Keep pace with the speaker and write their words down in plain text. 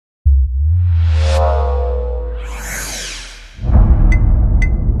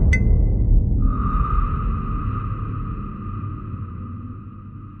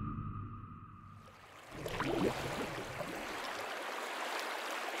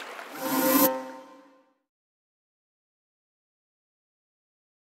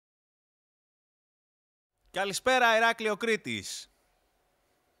Καλησπέρα, Ηράκλειο Κρήτης.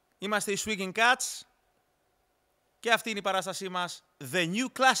 Είμαστε οι Swingin Cats και αυτή είναι η παράστασή μας The New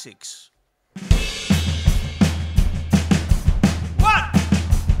Classics.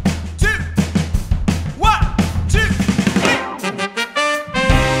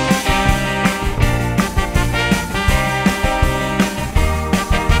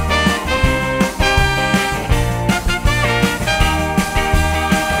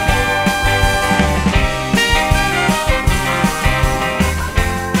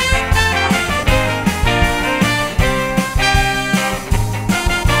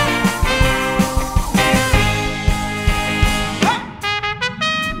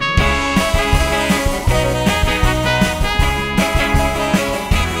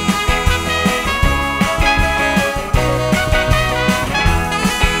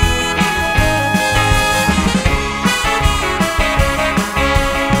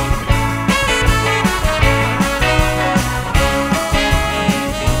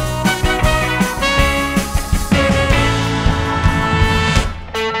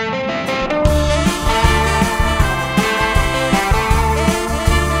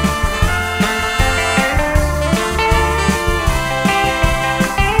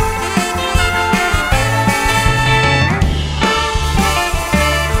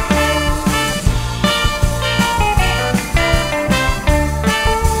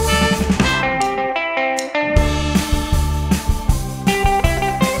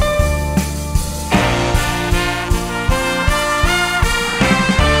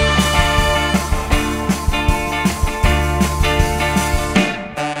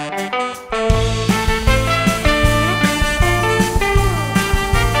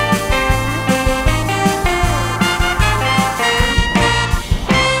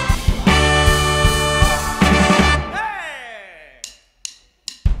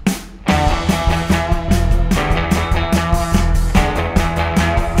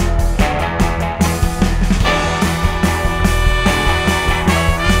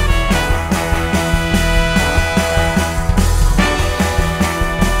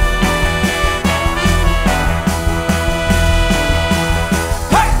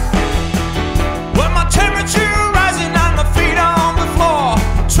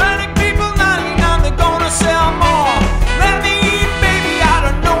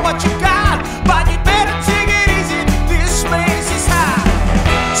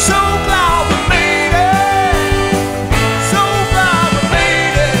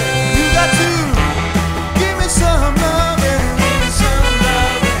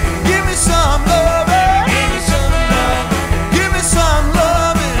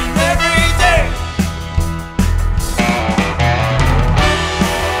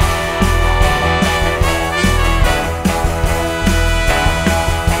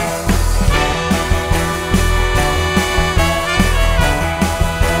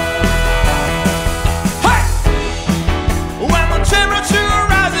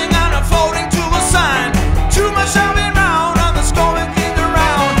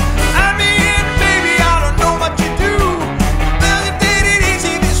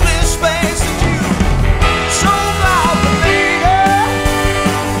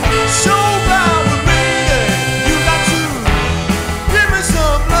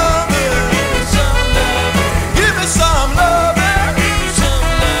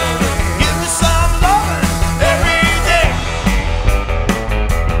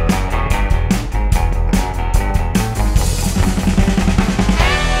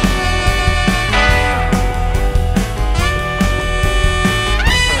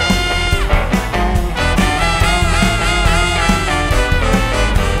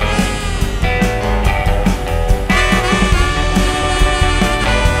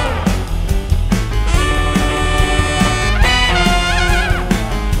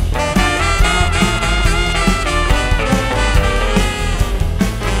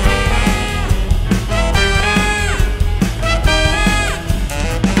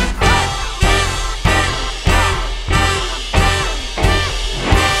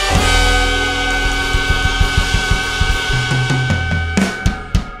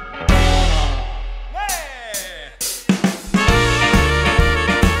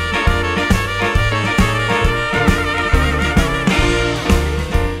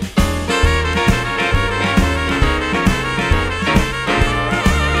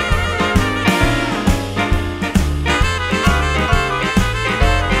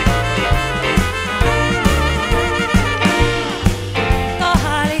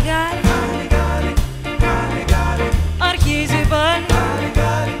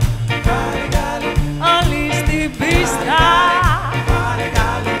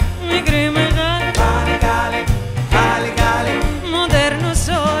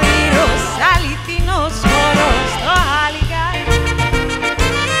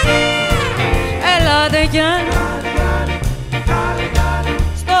 γυάλι,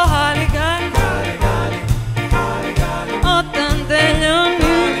 στο χαλιγάλι, όταν τελειώνει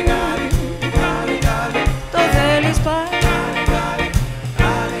το θέλεις πάει.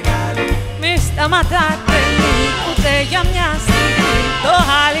 Μη σταματάτε ούτε για μια στιγμή το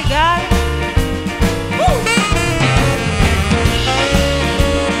χαλιγάλι.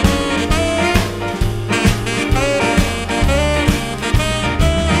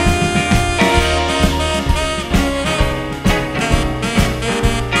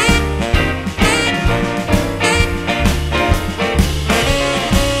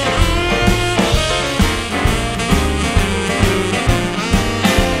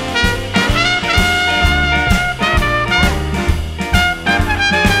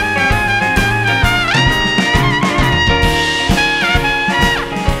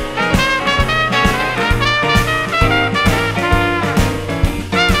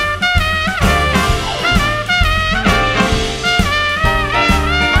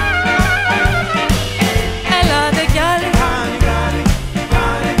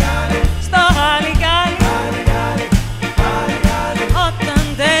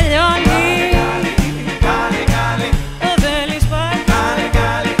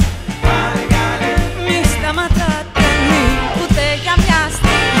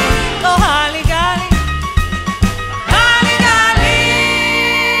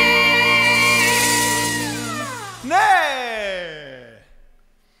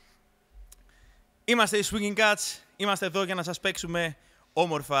 Είμαστε οι Swingin Cats, είμαστε εδώ για να σας παίξουμε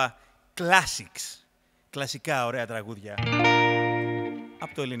όμορφα classics, κλασικά ωραία τραγούδια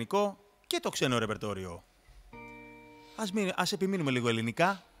από το ελληνικό και το ξένο ρεπερτόριο. Ας επιμείνουμε λίγο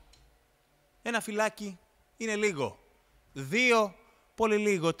ελληνικά. Ένα φυλάκι είναι λίγο. 2, πολύ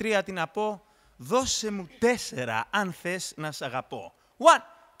λίγο. 3, τι να πω. Δώσε μου 4, αν θες να σ' αγαπώ. 1,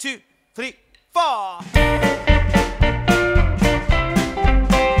 2, 3, 4.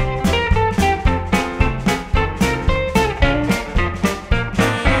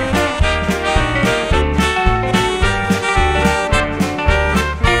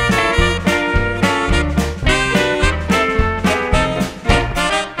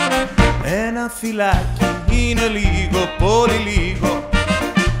 Φυλάκι είναι λίγο, πολύ λίγο.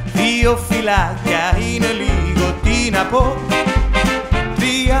 2 φυλάκια είναι λίγο, τι να πω.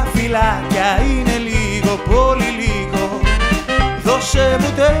 3 φυλάκια είναι λίγο, πολύ λίγο. Δώσε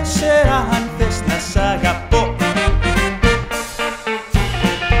μου 4, αν θες να σ' αγαπώ.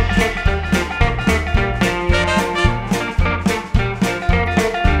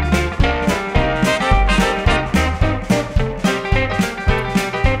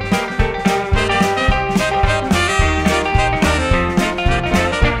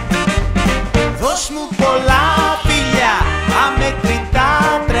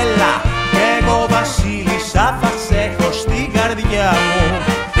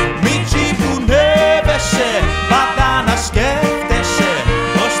 Πάντα να σκέφτεσαι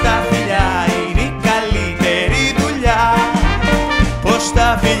πως τα φιλιά είναι η καλύτερη δουλειά. Πως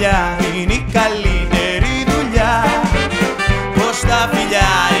τα φιλιά είναι η καλύτερη δουλειά. Πως τα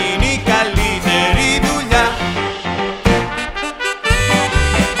φιλιά είναι η καλύτερη δουλειά.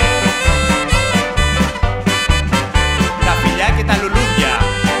 Τα φιλιά και τα λουλούδια.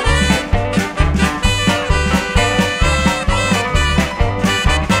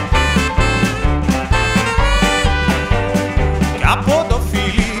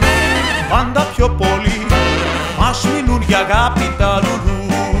 Πάντα πιο πολύ μας μιλούν για αγάπη τα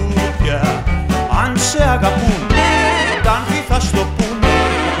λουλούδια. Αν σε αγαπούν, όταν τι θα στο πούν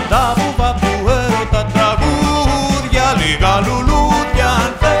τα βουβά του έρωτα τραγούδια. Λίγα λουλούδια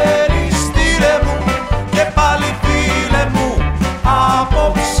αν θέλεις στείλε μου και πάλι φίλε μου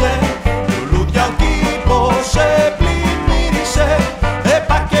απόψε. Λουλούδια ο κήπος σε πλημμύρισε,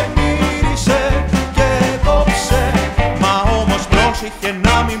 έπα και μύρισε και κόψε. Μα όμως πρόσεχε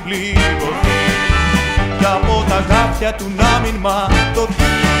να μην πληγωθεί κι από τα γάτια του να μην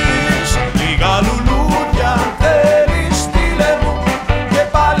ματωθείς. Λίγα λουλούδια αν θέλεις στείλε μου και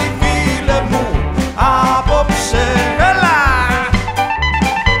πάλι φίλε μου απόψε. Έλα!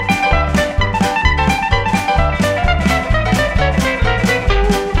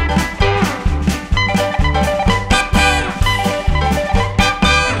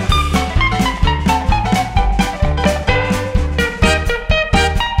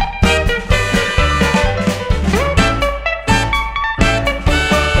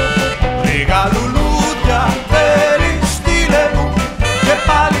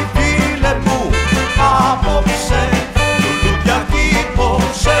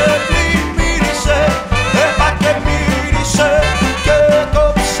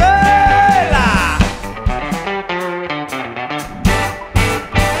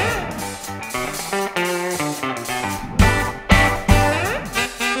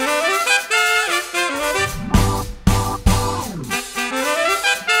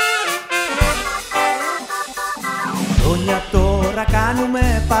 χρόνια τώρα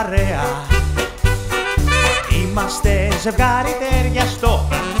κάνουμε παρέα. Είμαστε ζευγάρι ταιριαστό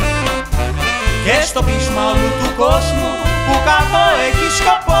και στο πείσμα όλου του κόσμου που κάτω έχει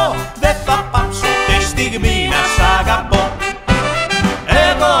σκοπό. Δεν θα πάψω τη στιγμή να σ' αγαπώ.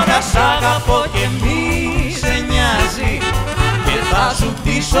 Εγώ να σ' αγαπώ και μη σε νοιάζει και θα σου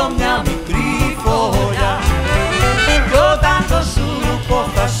χτίσω μια μικρή φωλιά. Κι όταν το σουρουπό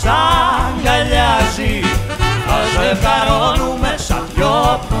θα σ' αγκαλιάζει θα ζευγαρώνουμε σαν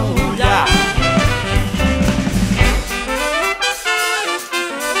δυο πουλιά.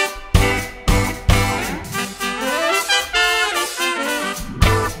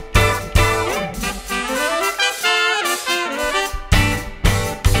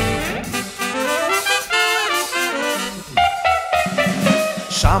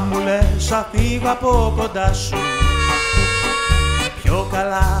 Σαν μου λες θα φύγω από κοντά σου, πιο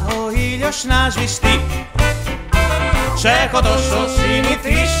καλά ο ήλιος να σβηστεί. Σ' έχω τόσο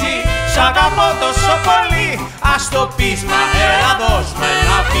συνηθίσει, σ' αγαπώ τόσο πολύ. Ας το πεις μα έλα δώσ' με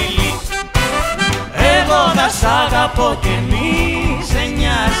ένα φιλί. Εγώ θα σ' αγαπώ και μη σε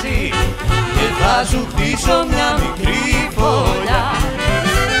νοιάζει και θα σου χτίσω μια μικρή φωλιά.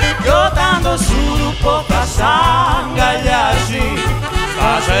 Κι όταν το σουρουπό θα σ' αγκαλιάζει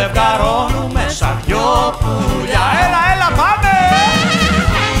θα ζευγαρώνουμε σαν δυο πουλιά. Έλα, έλα, πάμε!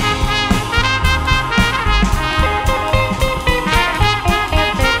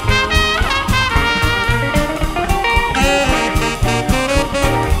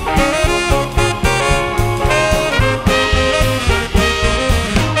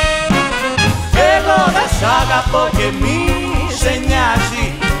 Εγώ θα σ' αγαπώ και μη σε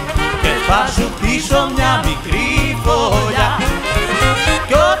νοιάζει και θα σου χτίσω μια μικρή φωλιά.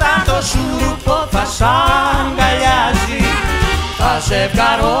 Κι όταν το σουρουπό θα σ' αγκαλιάζει θα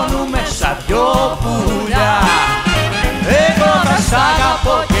ζευγαρώνουμε σαν δυο πουλιά. Εγώ θα σ'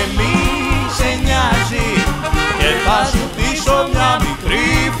 αγαπώ και μη σε νοιάζει και θα σου χτίσω μια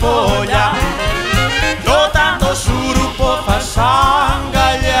μικρή φωλιά. Κι όταν το σουρουπό θα σ'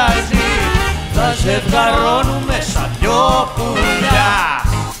 αγκαλιάζει θα ζευγαρώνουμε σαν δυο πουλιά.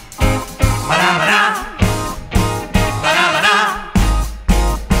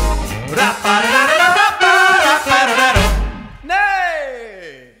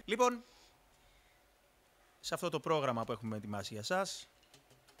 Λοιπόν, σε αυτό το πρόγραμμα που έχουμε ετοιμάσει για σας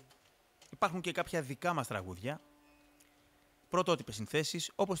υπάρχουν και κάποια δικά μας τραγούδια, πρωτότυπες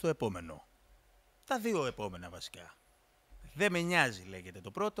συνθέσεις όπως το επόμενο. Τα δύο επόμενα βασικά. Δεν με νοιάζει λέγεται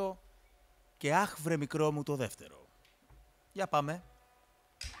το πρώτο και αχ βρε μικρό μου το δεύτερο. Για πάμε.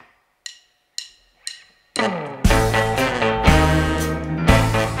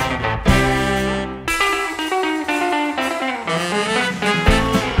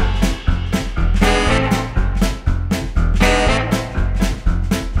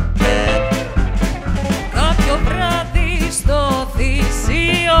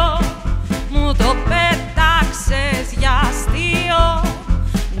 Μου το πέταξες για αστείο.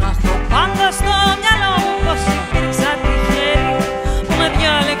 Να έχω πάντα στο μυαλό μου πως υπήρξα τυχερή.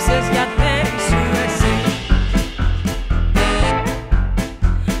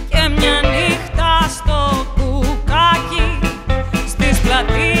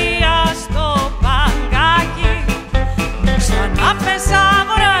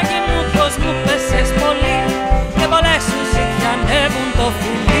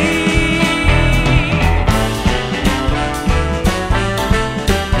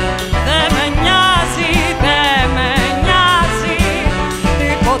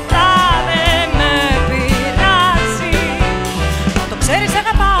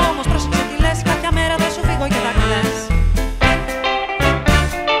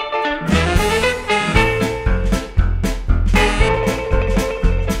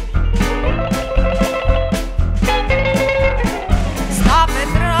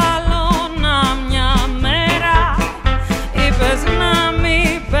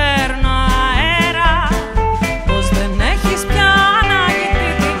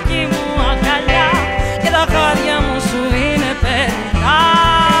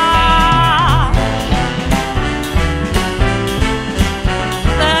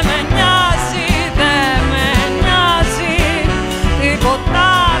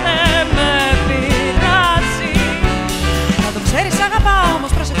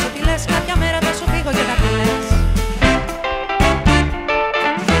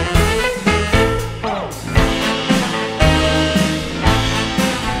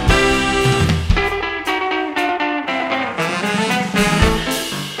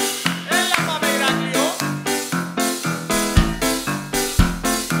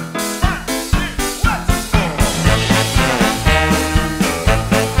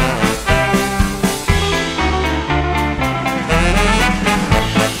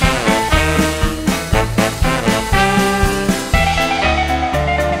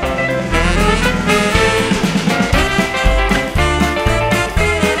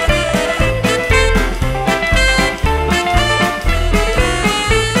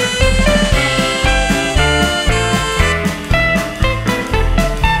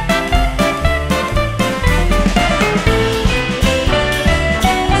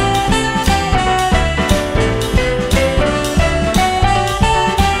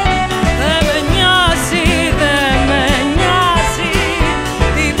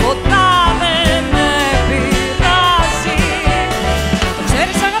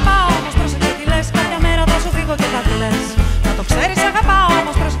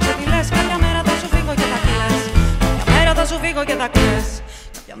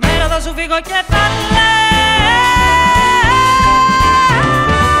 Για μέρα θα σου φύγω και θα λέω.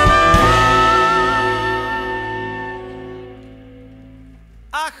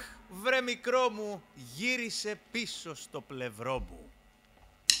 Αχ, βρε μικρό μου, γύρισε πίσω στο πλευρό μου.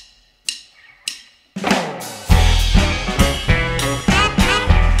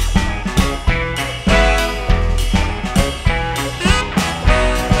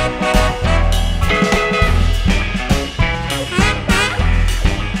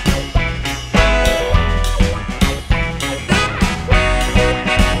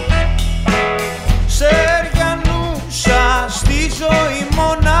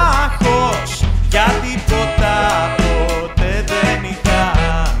 Για τίποτα ποτέ δεν είχα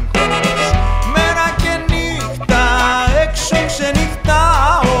άγχος. Μέρα και νύχτα έξω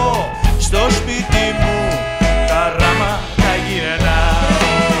ξενυχτάω. Στο σπίτι μου τα ράματα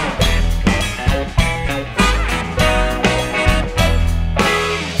γυρνάω.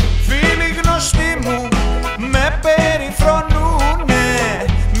 Φίλοι γνωστοί μου με περιφρονούνε.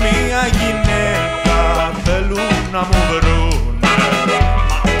 Μία γυναίκα θέλουν να μου βρούνε.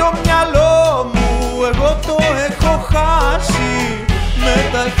 Μα το μυαλό μου εγώ το έχω χάσει με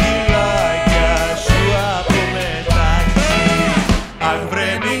τα χειλάκια σου από μετάξι. Αχ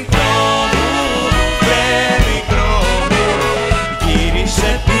βρε μικρό μου,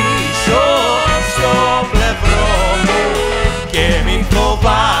 γύρισε πίσω στο πλευρό μου και μη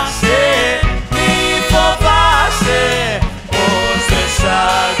φοβάσαι, μη φοβάσαι πως δεν σ'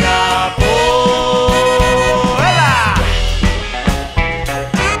 αγαπώ.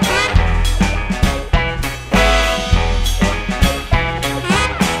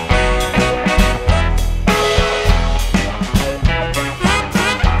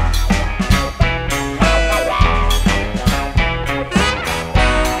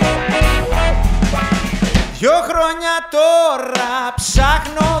 Τώρα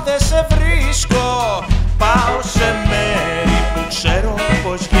ψάχνω, δε σε βρίσκω. Πάω σε μέρη που ξέρω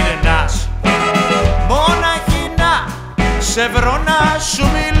πως γυρνάς. Μοναχή να σε βρω να σου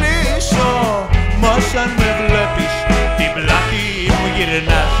μιλήσω. Μα σαν με βλέπεις την πλάτη μου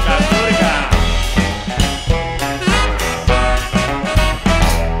γυρνάς. Κατόρια.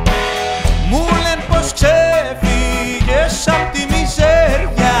 Μου λένε πως ξεφύγες απ' τη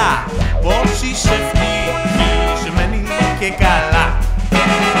μιζέρια. Πως είσαι ευτυχισμένη και καλά.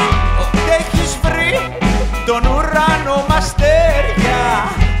 Ότι έχεις βρει τον ουρανό μαστέρια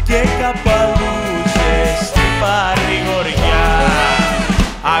και καπαλούσες στην παρηγοριά.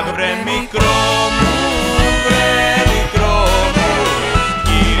 Αχ βρε μικρό μου,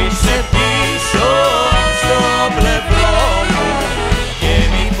 γύρισε πίσω στο πλευρό μου και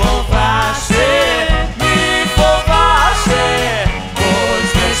μη φοβάσαι, μη φοβάσαι πως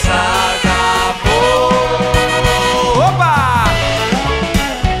δεν σ' αγαπώ.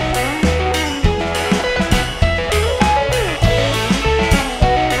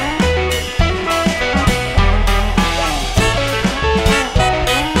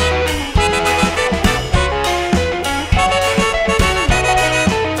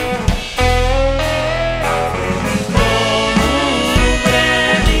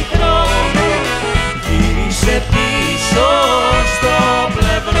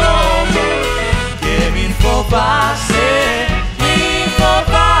 Φοβάσαι, μη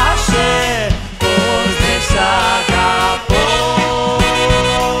φοβάσαι πως δεν σ' αγαπώ.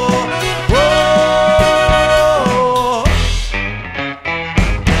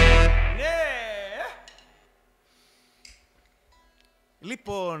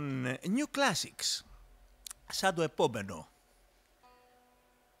 Λοιπόν, New Classics, σαν το επόμενο.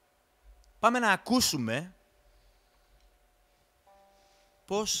 Πάμε να ακούσουμε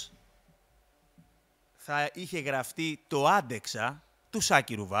πώς θα είχε γραφτεί το «Άντεξα» του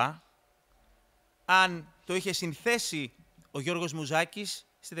Σάκη Ρουβά, αν το είχε συνθέσει ο Γιώργος Μουζάκης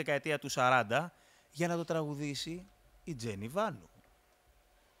στη δεκαετία του 40 για να το τραγουδήσει η Τζένη Βάνου.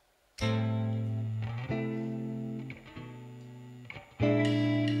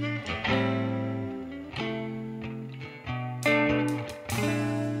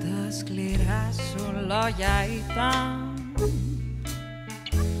 Τα σκληρά σου λόγια ήταν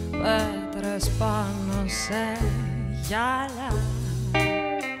πέτρες πάνω σε γυάλα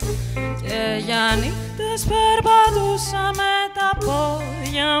και για νύχτες περπατούσα με τα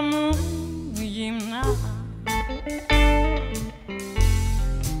πόδια μου γυμνά.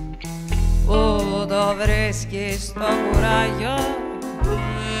 Πού το βρίσκεις το κουράγιο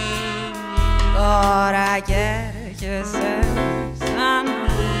τώρα κι έρχεσαι ξανά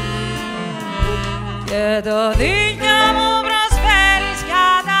και το δίκιο μου προσφέρεις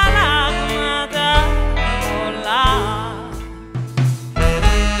καταλάγματα πολλά.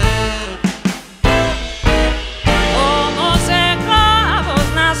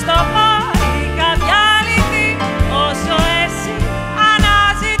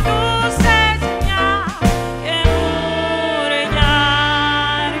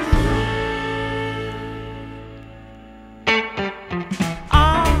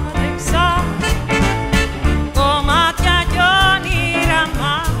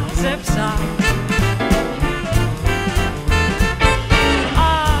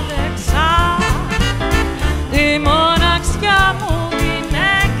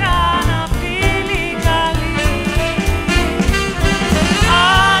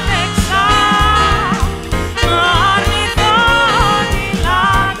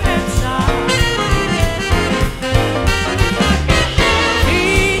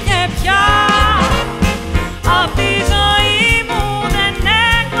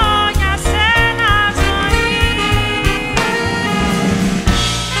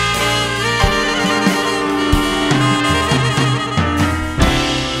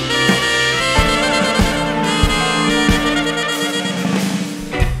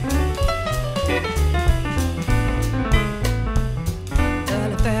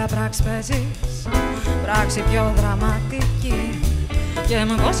 ωραία πράξη παίζεις, πράξη πιο δραματική, και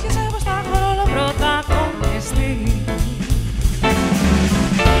μου υπόσχεσαι πως θα έχω ρόλο πρωταγωνιστή.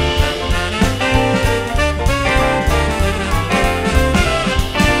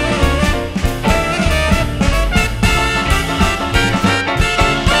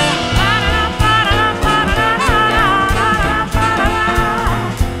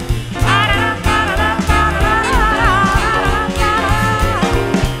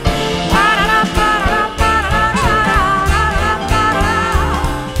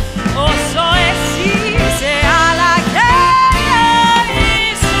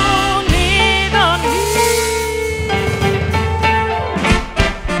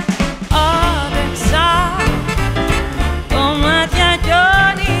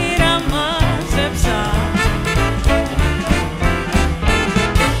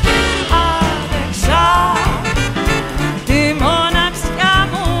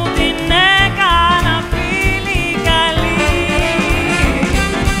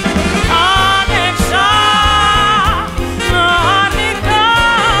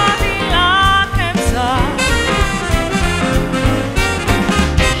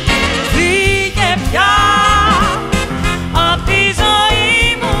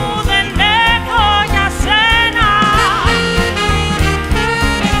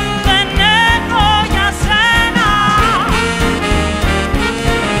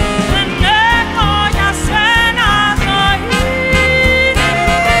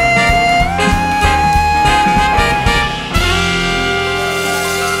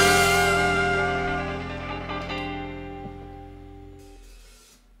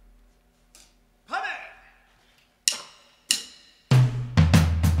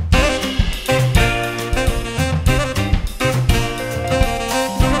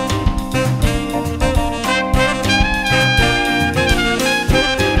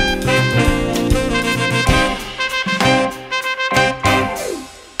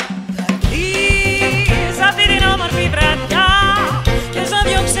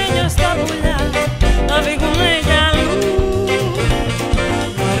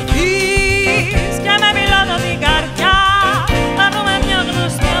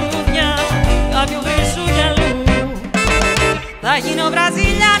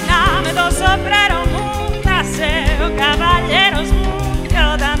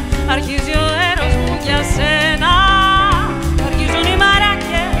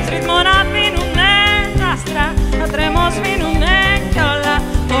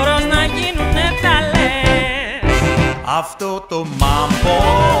 Αυτό το μάμπο,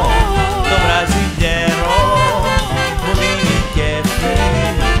 το βραζιλιέρο, μου δίνει κέφι,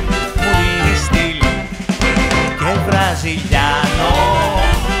 μου δίνει στυλ. Και βραζιλιάνο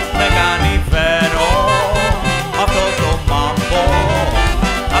με κάνει φέρο. Αυτό το μάμπο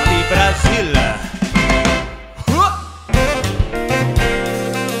απ' τη Βραζίλ.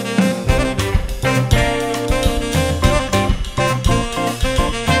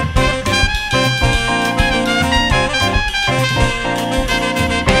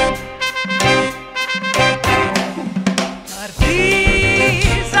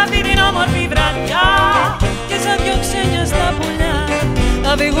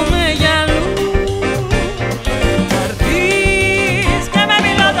 Θα φύγουμε για αλλού. Θα έρθεις και με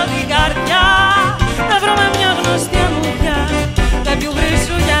πιλότο την καρδιά. Θα βρούμε μια γνωστή αμμουδιά κάποιου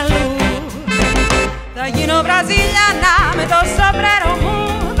χρυσού γυαλού. Θα γίνω Βραζιλιάνα με το σοπρέρο μου.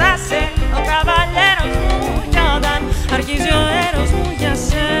 Θα σε ο καβαλιέρος μου. Κι όταν αρχίζει ο έρος μου για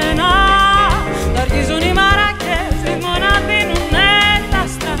σένα, θα αρχίζουν οι μαράκες ρυθμό να δίνουνε τα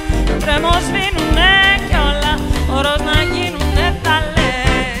άστρα. Το τρέμο σβήνουνε κι όλα όρος να γίνουνε τα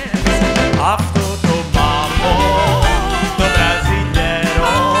λες. Αυτό το μάμπο, το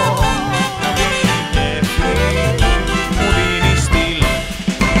βραζιλιέρο, μου δίνει κέφι, μου δίνει στυλ.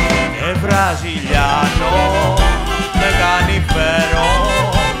 Και βραζιλιάνο με κάνει φέρο.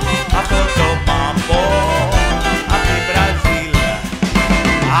 Αυτό το μάμπο απ' τη Βραζίλ.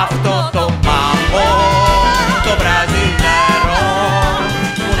 Αυτό το μάμπο, το βραζιλιέρο,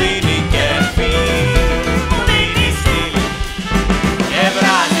 μου δίνει κέφι, μου δίνει στυλ. Και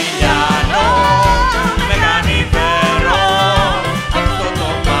βραζιλιάνο με κάνει φέρο. Αυτό το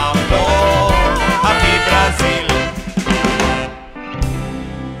μάμπο απ' τη Βραζίλ.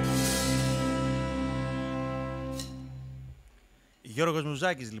 Γιώργος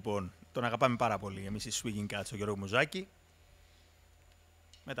Μουζάκης, λοιπόν, τον αγαπάμε πάρα πολύ εμείς οι Swingin Cats, ο Γιώργο Μουζάκη.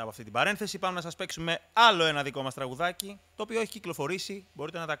 Μετά από αυτή την παρένθεση πάμε να σας παίξουμε άλλο ένα δικό μας τραγουδάκι, το οποίο έχει κυκλοφορήσει,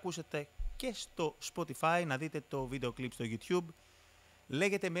 μπορείτε να τα ακούσετε και στο Spotify, να δείτε το βίντεο κλιπ στο YouTube.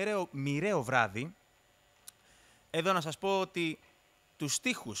 Λέγεται Μοιραίο βράδυ. Εδώ να σας πω ότι τους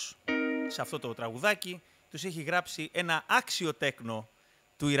στίχους σε αυτό το τραγουδάκι τους έχει γράψει ένα άξιο τέκνο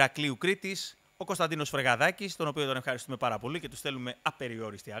του Ηρακλείου Κρήτης, ο Κωνσταντίνος Φρεγαδάκης, τον οποίο τον ευχαριστούμε πάρα πολύ και του στέλνουμε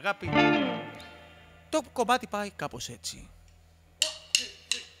απεριόριστη αγάπη. Το κομμάτι πάει κάπως έτσι.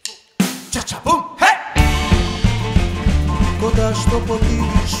 Τσατσαπουμ, Κοντά στο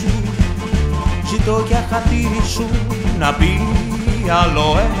ποτήρι σου ζητώ για χατήρι σου να μπει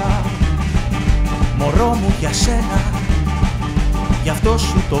άλλο ένα μωρό μου για σένα, γι' αυτό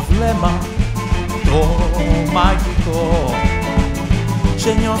σου το βλέμμα το μαγικό.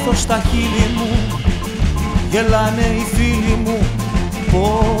 Σε νιώθω στα χείλη μου, γελάνε οι φίλοι μου,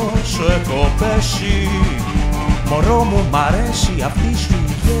 πόσο έχω πέσει. Μωρό μου μ' αρέσει αυτή σου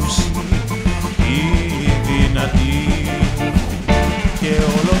η γεύση, η δυνατή. Και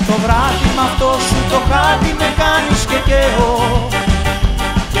όλο το βράδυ μ' αυτό σου το χάδι με κάνεις και καίω.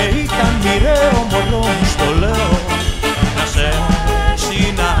 Και ήταν μοιραίο μωρό μου στο λέω να σε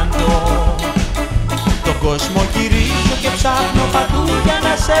συναντώ. Τον κόσμο γυρίζω και ψάχνω παντού για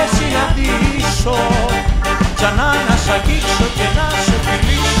να σε συναντήσω. Ξανά να σ' αγγίξω και να σε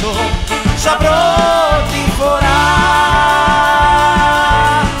φιλήσω σαν πρώτη φορά.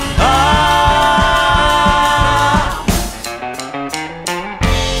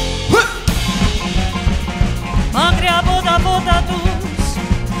 Μακριά από τα φώτα τους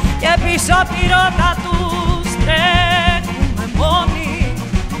και πίσω απ' τη ρότα τους τρέχουμε μόνοι.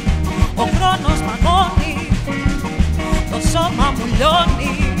 Ο χρόνος μαγώνει, το σώμα μου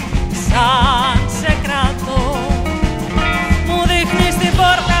λιώνει σαν σε κρατώ. Μου δείχνεις την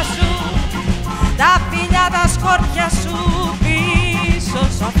πόρτα σου, τα φιλιά τα σκόρπια σου πίσω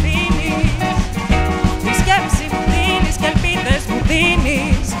σ' αφήνεις. Τη σκέψη μου δίνεις και ελπίδες μου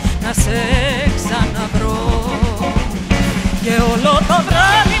δίνεις να σε ξαναβρω. Και όλο το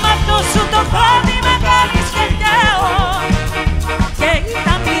βράδυ μ' αυτό σου το χάδι με κάνεις και καίω. Και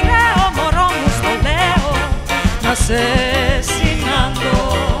ήταν μοιραίο μωρό μου στο λέω να σε συναντώ.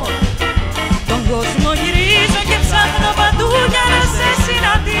 Τον κόσμο γυρίζω και ψάχνω παντού για να σε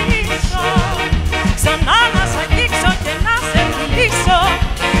συναντήσω. Ξανά να σ' αγγίξω και να σε φιλήσω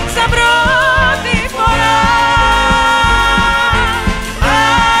σαν πρώτη φορά.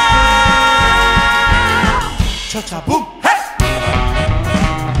 Τσατσαπουμ,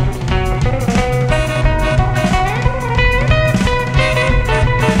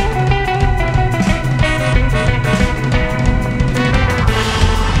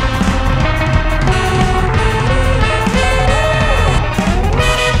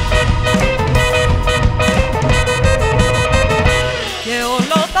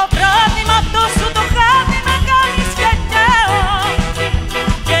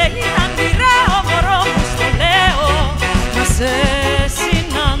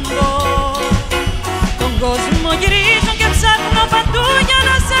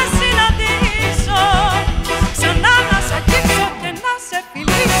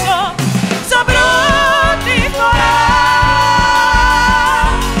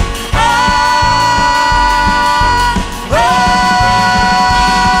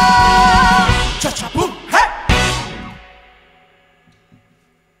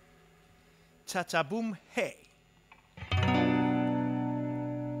 τσατσαπουμ, hey.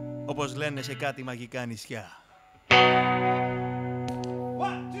 Όπως λένε σε κάτι μαγικά νησιά.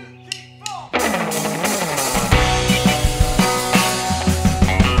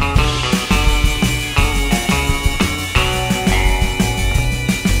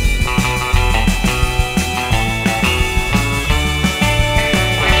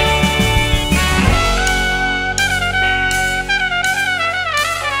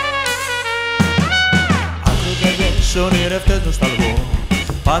 Ονειρευτές νοσταλγώ,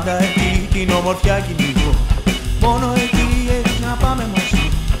 πάντα εκεί την ομορφιά κυνηγώ. Μόνο εκεί να πάμε μαζί,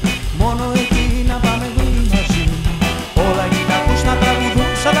 μόνο εκεί να πάμε όλοι μαζί. Όλα εκεί να ακούς να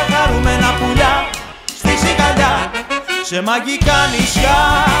τραγουδούν σαν τα χαρούμενα πουλιά στη σιγαλιά. Σε μαγικά νησιά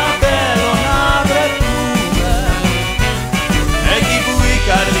θέλω να βρεθούμε, εκεί που οι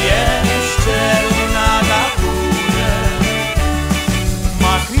καρδιές ξέρουν να αγαπούνε.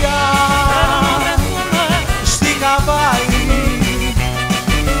 Μακριά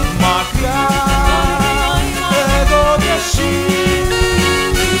μακριά, εγώ και εσύ.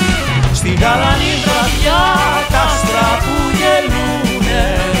 Στη γαλανή βραδιά τα άστρα που γελούνε,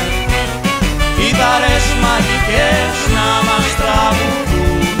 οι δαρές μαγικές να μας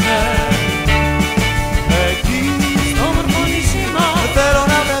τραγουδούνε. Εκεί στο όμορφο νησί μας θέλω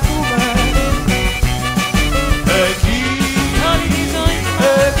να βρεθούμε, εκεί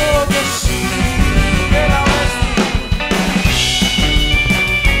εγώ και εσύ.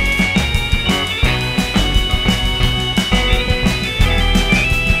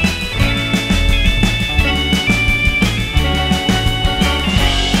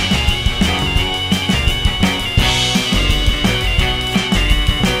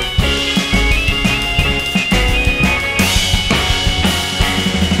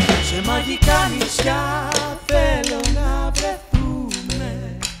 νησιά θέλω να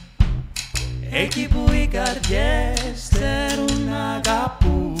βρεθούμε, εκεί που οι καρδιές θέλουν να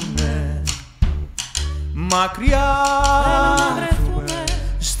αγαπούνε. Μακριά να βρεθούμε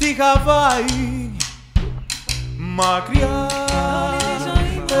στη Χαβάη, μακριά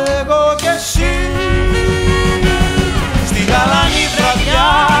εγώ κι εσύ. Στη γαλανή βραδιά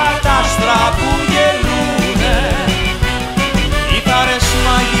τα άστρα που γελούνε, κιθάρες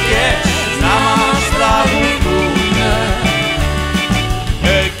μαγικές να μας τραγουδούνε.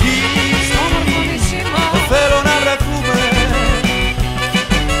 Εκεί θέλω να βρεθούμε,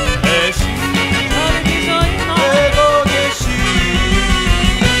 εσύ, εγώ κι εσύ.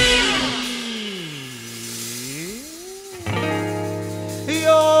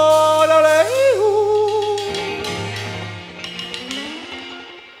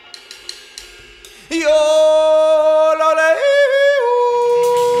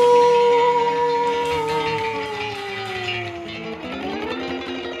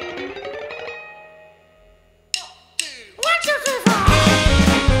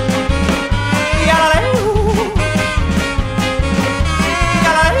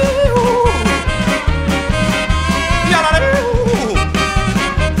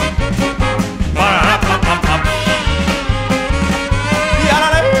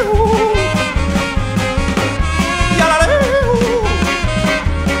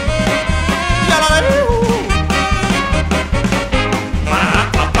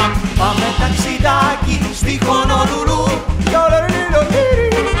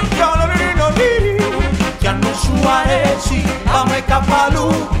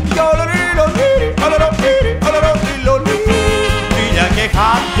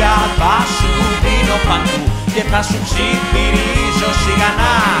 Και θα σου ψιθυρίζω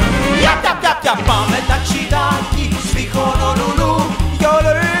σιγανά. Πια πάμε ταξιδάκι στη Χονολουλού.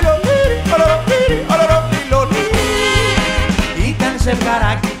 Ήταν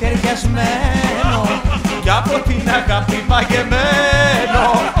ζευγαράκι ταιριασμένο κι από την αγάπη μαγεμένο,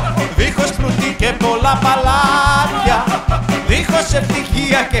 δίχως πλούτη και πολλά παλάτια, δίχως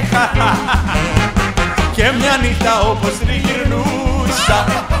ευτυχία και χαρά. Και μια νύχτα όπως τριγυρνούσα,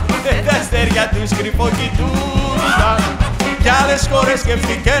 τα αστέρια τους κρυφοκοιτούσαν, κι άλλες χώρες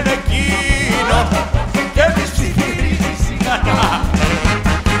σκεφτήκεν εκείνο και τις ψιθυρίζει σιγανά.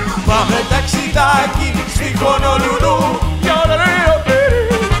 Πάμε ταξιδάκι στη Χονολουλού, κι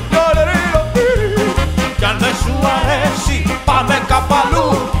αν δεν σου αρέσει πάμε κάπου αλλού.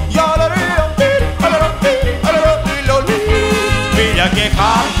 Φίλια και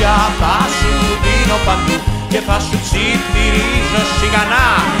χάπια θα σου δίνω παντού και θα σου ψιθυρίζω σιγανά.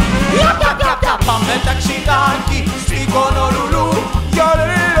 Πάμε ταξιδάκι στη Χονολουλού.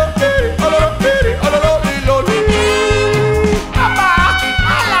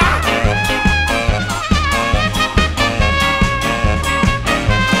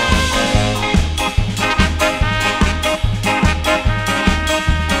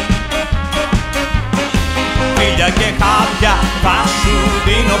 Φίλια και χάπια θα σου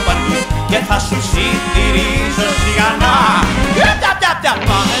δίνω παντού και θα σου ψιθυρίζω σιγανά.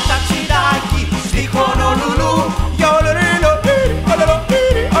 Πάμε ταξιδάκι στη Χονολουλού.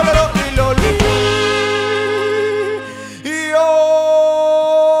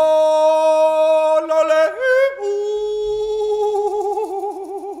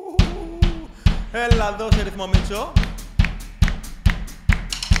 Έλα, δώσε ρυθμό Μίτσο.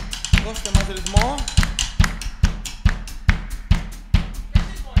 Δώστε μας ρυθμό.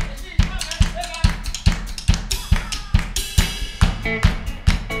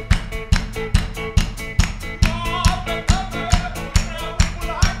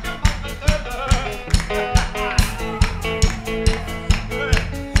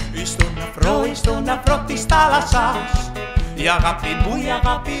 Στον αφρό της θάλασσας η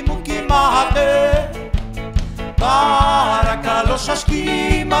αγάπη μου κοιμάται. Παρακαλώ σας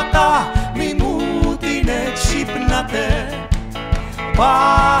κύματα μη μου την εξυπνάτε.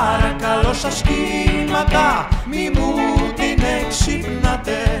 Παρακαλώ σας κύματα μη μου την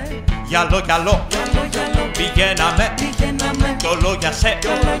εξυπνάτε. Γυαλό, πηγαίναμε κι όλο για σε,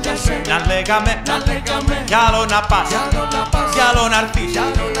 να λέγαμε κι άλλο να πας, κι άλλο να έρθεις,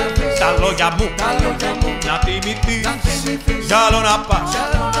 τα λόγια μου να θυμηθείς. Κι άλλο να πας,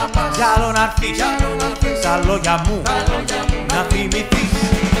 κι άλλο να έρθεις, τα λόγια μου να θυμηθείς.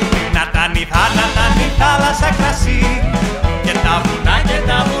 Να τάνει θάλασσα κρασί και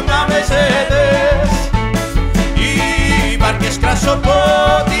τα βουνά μεσέτες, οι βάρκες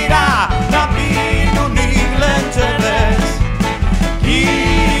κρασοπότηρα να πίνουν οι γλεντζεδές.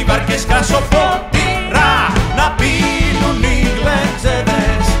 Οι βάρκες κρασοπότηρα να πίνουν οι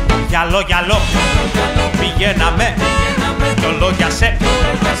γλεντζεδές. Καλό γυαλό πηγαίναμε, κι ολόγια σε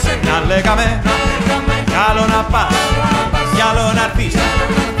να λέγαμε. Καλό να πας, κι άλλο να έρθεις,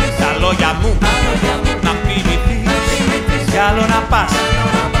 τα λόγια μου να θυμηθείς. Κι άλλο να πας,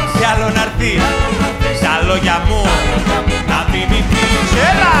 κι άλλο να έρθεις, τα λόγια μου να θυμηθείς.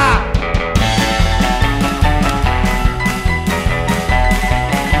 Έλα!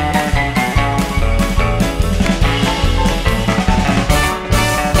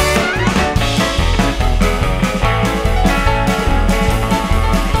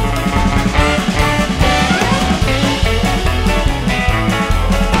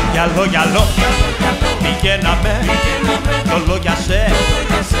 Γυαλό, γυαλό, πηγαίναμε, το λόγια σε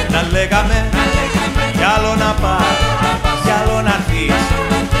να λέγαμε. Κι άλλο να πας, κι άλλο να έρθεις,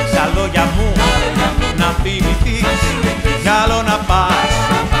 τα λόγια μου να θυμηθείς. Κι άλλο να πας,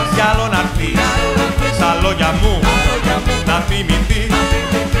 κι άλλο να έρθεις, τα λόγια μου να θυμηθείς.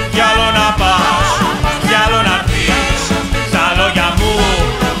 Κι άλλο να πας, κι άλλο να έρθεις, τα λόγια μου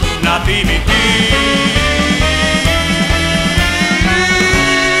να θυμηθείς.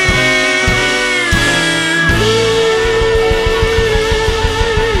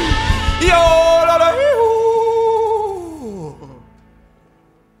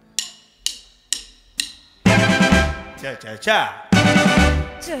 Τσα.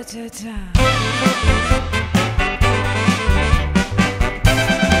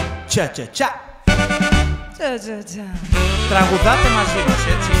 Τσα. Τραγουδάτε μαζί μας,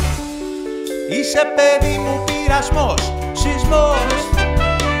 έτσι. Είσαι παιδί μου πειρασμός, σεισμός.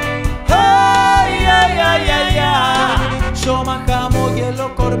 Σώμα,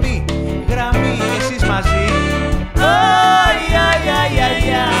 χαμόγελο, κορμί, γραμμή, εσείς μαζί.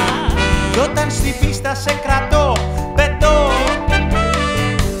 Κι όταν στη πίστα σε κρατώ, πετώ.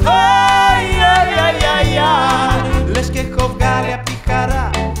 Λες και έχω βγάλει απ' τη χαρά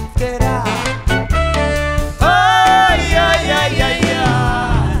φτερά.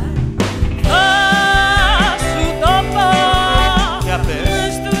 Θα σου το πω, Για πες.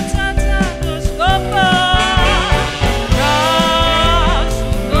 μες του τσάτσα το σκοπό. Θα σου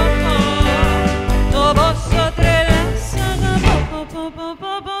το πω, το πόσο τρελά σ' αγαπώ.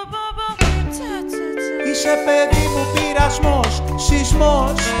 Είσαι παιδί μου πειρασμός,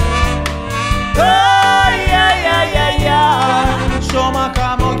 σεισμός. Σώμα,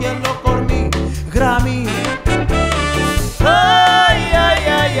 χαμόγελο, κορμί, γραμμή.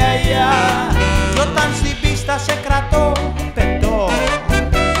 Κι όταν στην πίστα σε κρατώ, πετώ.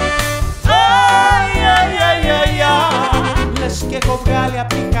 Λες και έχω βγάλει απ'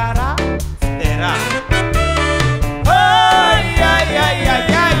 τη χαρά φτερά.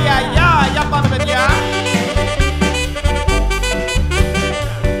 Για πάμε, παιδιά.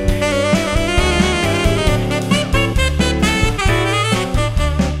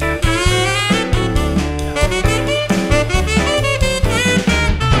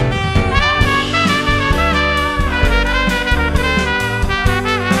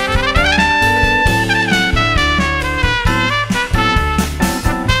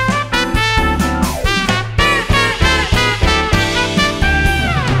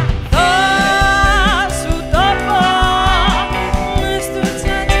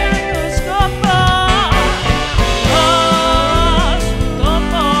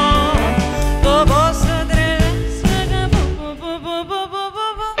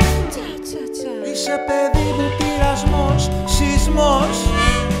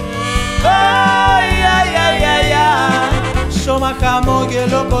 Σώμα,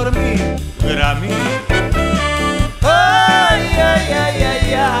 χαμόγελο, κορμί, γραμμή.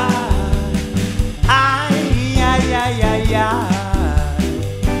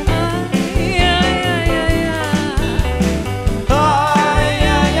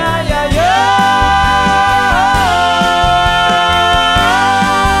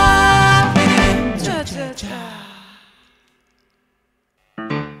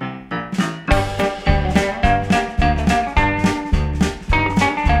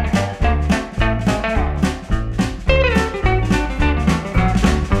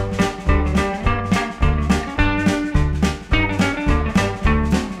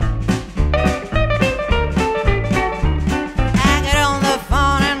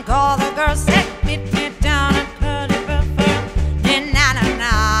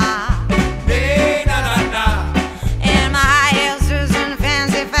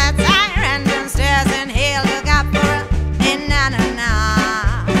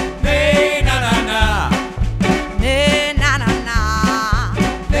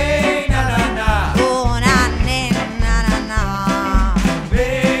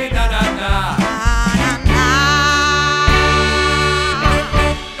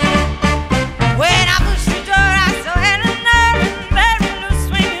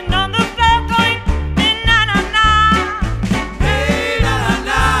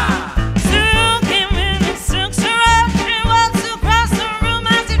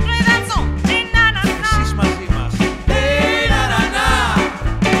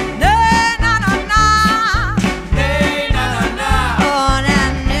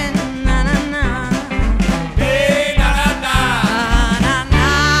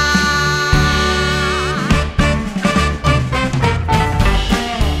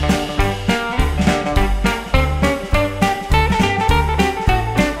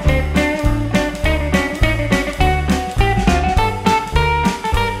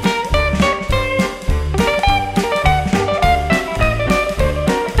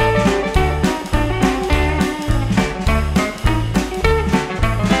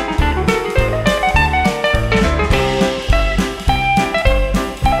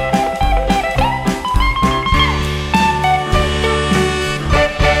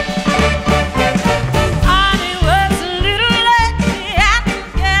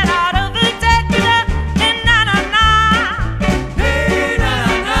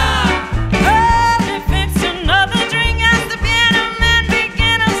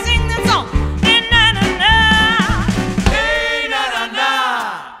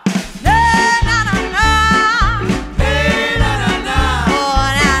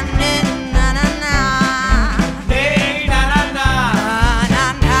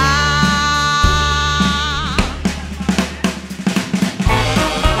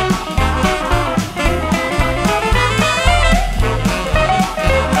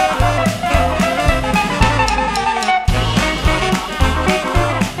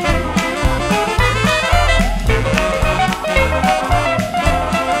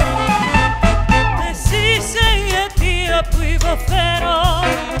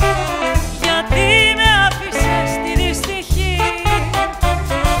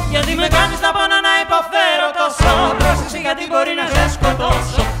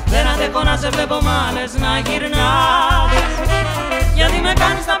 βλέπω μάλες να γυρνάς. Γιατί με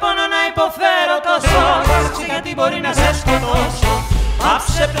κάνεις να πονώ να υποφέρω τόσο, γιατί μπορεί να σε σκοτώσω.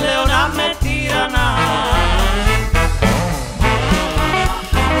 Άψε πλέον να με τυραννάς.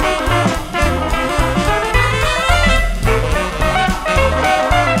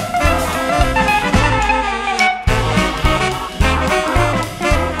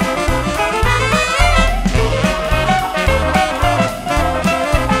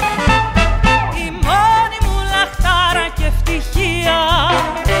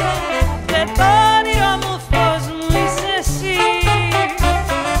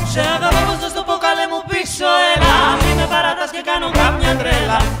 Και κάνω κάμια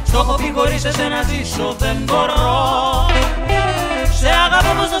τρέλα. Στο κοπί χωρίς εσένα ζήσω δεν μπορώ. Σε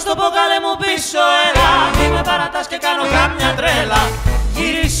αγαπώ πως να στο πω καλέ μου πίσω. Έλα μη με παρατάς και κάνω κάμια τρέλα.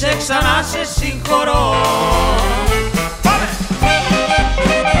 Γύρισε ξανά σε συγχωρώ. Πάμε!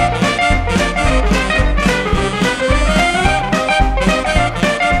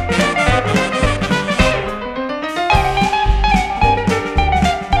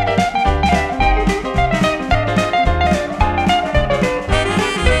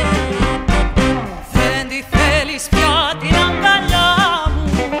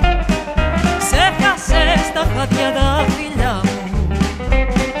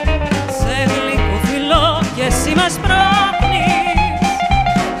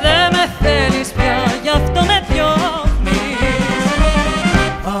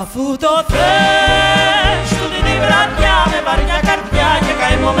 Θες τούτη τη βραδιά με βαριά καρδιά και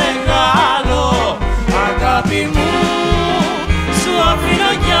καημό μεγάλο. Αγάπη μου σου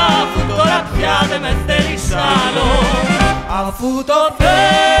αφήνω για αφού τώρα πια δεν με θέλεις άλλο. Αφού το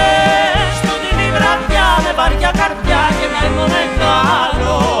θες τούτη τη βραδιά με βαριά καρδιά και καημό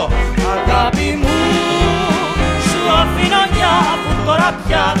μεγάλο. Αγάπη μου σου αφήνω για αφού τώρα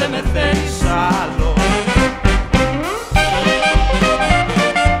πια δεν με θέλεις άλλο.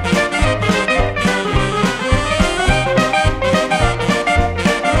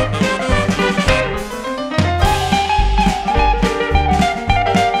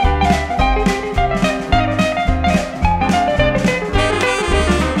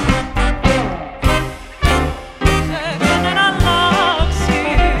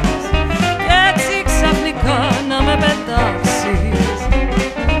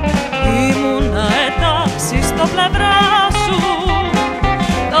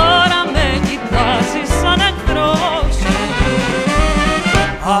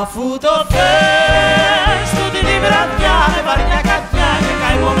 Αφού το θες τούτη τη βραδιά με βαριά καρδιά και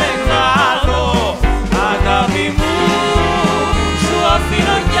καημό μεγάλο. Αγάπη μου σου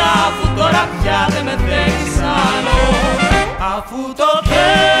αφήνω για αφού τώρα πια δεν με θέλεις άλλο. Αφού το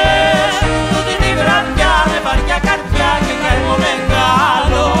θες τούτη τη βραδιά με βαριά καρδιά και καημό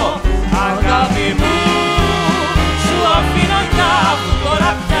μεγάλο. Αγάπη μου σου αφήνω για αφού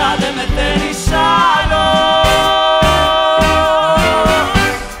τώρα πια δεν με θέλεις άλλο.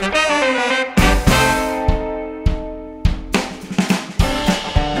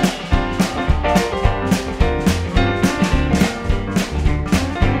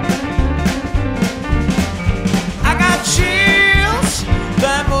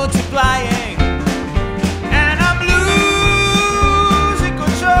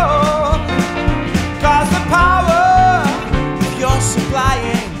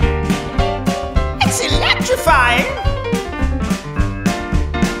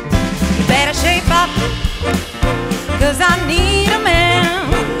 You better shape up, 'cause I need a man,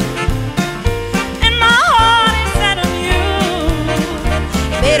 and my heart is set on you.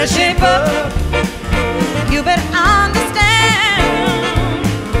 Better shape up, you better understand.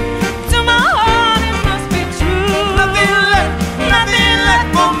 To my heart it must be true. Nothing left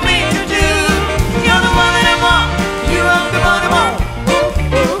for me to do. You're the one that I want, you are the one I want. Ooh,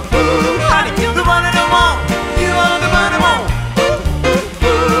 ooh, ooh, honey, you're the one that I want. You are the one I want. Ooh,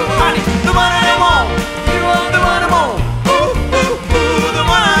 ooh, ooh, honey, the one that I want. You are the one I want. Ooh, ooh, ooh, the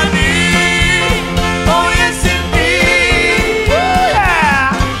one I need. Oh yes indeed. Ooh, yeah.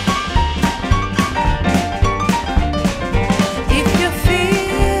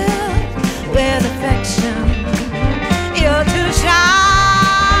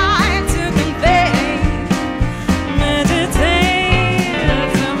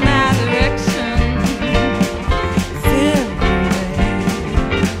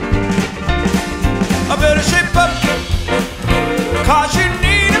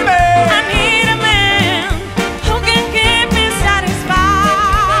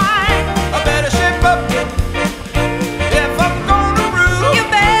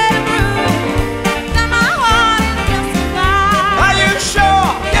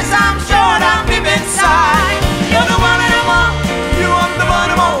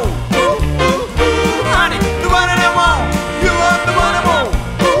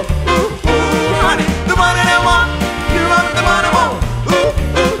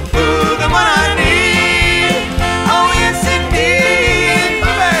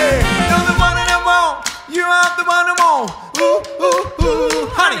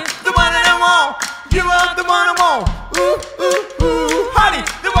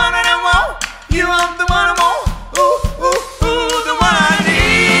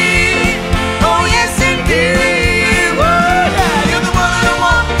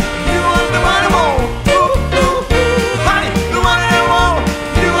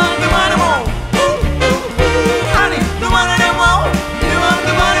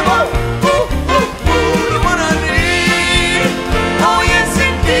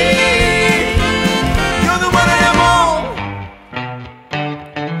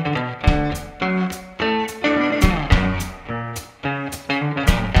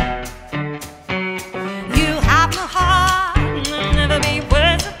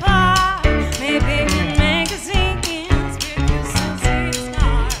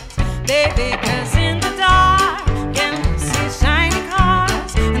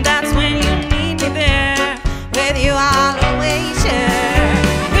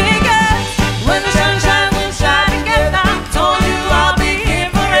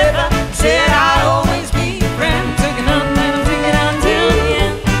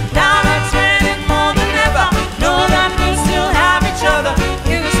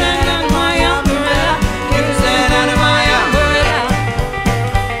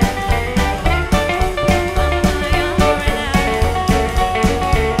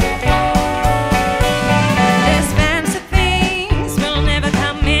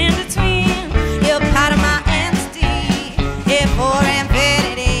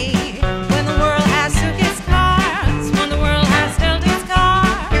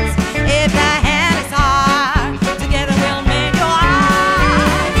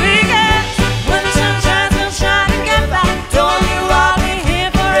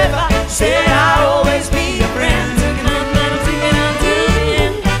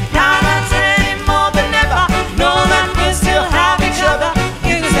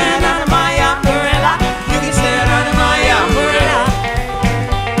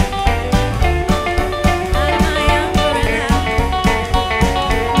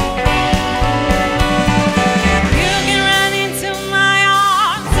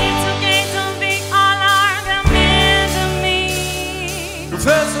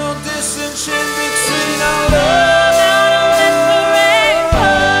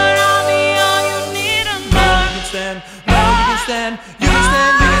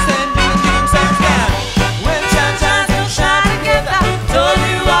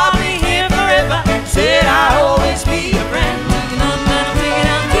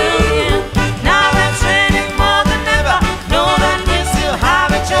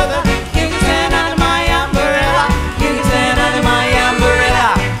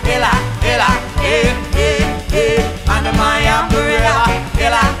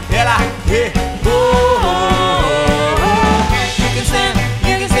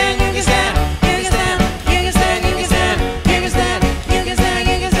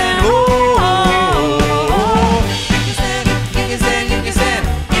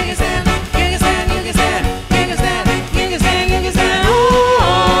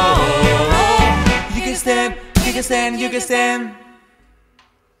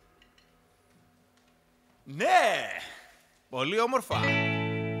 Πολύ όμορφα.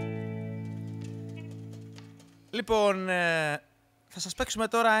 Λοιπόν, θα σας παίξουμε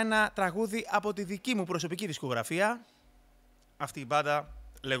τώρα ένα τραγούδι από τη δική μου προσωπική δισκογραφία. Αυτή η μπάντα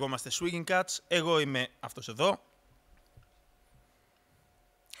λεγόμαστε Swingin Cats. Εγώ είμαι αυτός εδώ,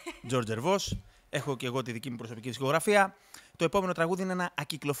 George Zervos. Έχω και εγώ τη δική μου προσωπική δισκογραφία. Το επόμενο τραγούδι είναι ένα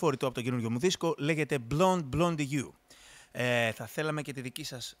ακυκλοφόρητο από το καινούργιο μου δίσκο. Λέγεται Blonde Blondie You. Θα θέλαμε και τη δική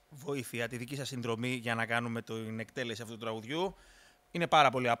σας βοήθεια, τη δική σας συνδρομή για να κάνουμε την εκτέλεση αυτού του τραγουδιού. Είναι πάρα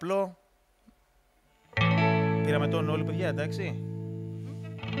πολύ απλό. Πήραμε τον όλοι, παιδιά, εντάξει.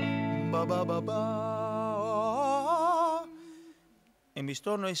 Εμείς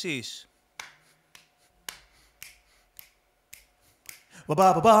τόνο, εσείς.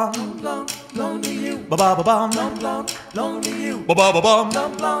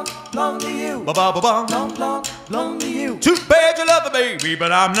 Two page of love, baby,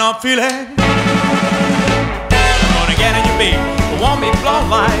 but I'm not feeling. I'm gonna get in your beat, want me blonde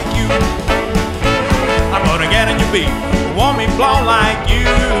like you. I'm gonna get in your beat, want me blonde like you.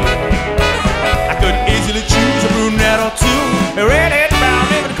 I could easily choose a brunette or two, a redhead, brown,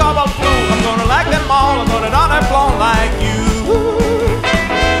 even cobalt blue. I'm gonna like them all, I'm gonna not have blonde like you.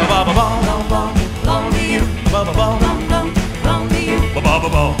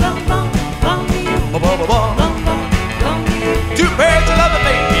 Two pairs of love,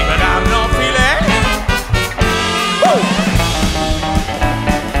 baby, but I'm not feeling. Woo!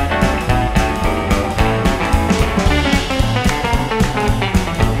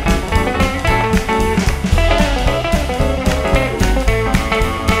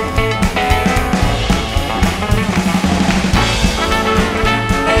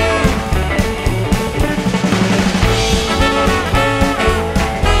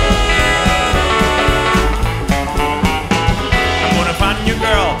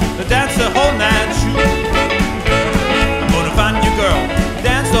 Dance the whole night through. I'm gonna find your girl,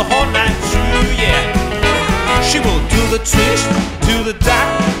 dance the whole night through, yeah. She will do the twist, do the dap.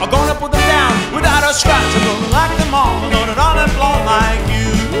 I'm gonna put them down without a scratch. I'm gonna like them all, I'm gonna run and blonde like you.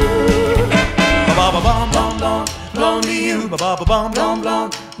 Ba-ba-ba-bum, blonde, blonde, blonde to you. Ba-ba-ba-bum, blonde,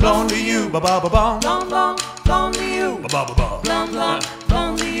 blonde, blonde to you. Ba-ba-ba-bum, blonde, blonde, blonde to you. Ba-ba-ba-bum, blonde, blonde,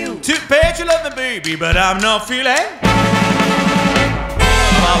 blonde to you. Two page you love me, baby, but I'm not feeling.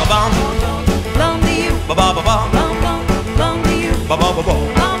 Ba-ba-bum, blonde to you. Ba-ba-ba-bum, blonde, blonde, blonde to you. Ba-ba-ba-bum,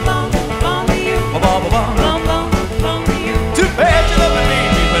 blonde, blonde, blonde to you. Ba-ba-ba-bum, blonde, blonde, blonde to you. Two page you love me,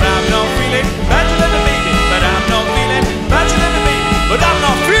 baby, but I'm not feeling. Bad you love me, baby, but I'm not feeling. Bad you love me, baby, but I'm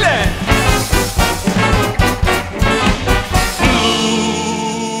not feeling.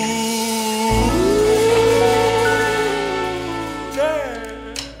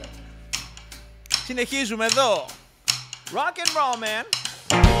 Συνεχίζουμε εδώ. Rock and roll, man.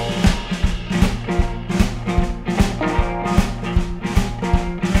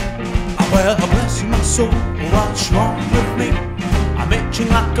 Well, bless my soul, what's wrong with me? I'm itching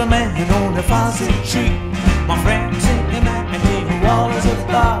like a man on a fuzzy tree. My friends singing at me, all is a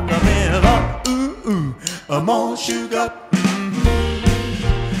dark, I'm in love. Ooh, ooh, I'm all sugar.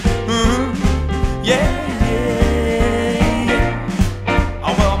 Yeah, yeah, yeah.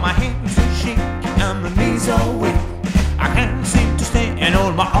 Oh, well, my hands are shaking and my knees are weak. I can't seem to stand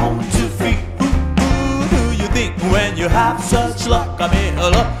on my own two feet. Ooh, who you think when you have such luck? I'm in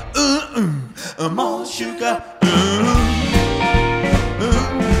love. I'm all sugar.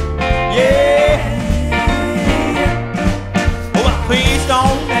 Yeah. Oh, but please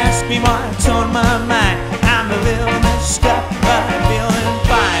don't ask me why it's on my mind. I'm a little messed up, but I'm feeling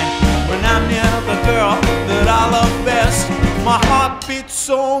fine. When I'm near the girl that I love best, my heart beats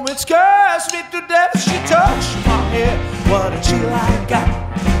so it scares me to death. She touched my hair, what did she like? Got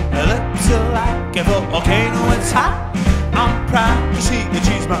her lips are like a volcano, it's hot. I'm proud to see that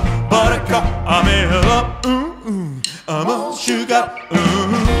she's my buttercup. I'm in love, I'm all sugar,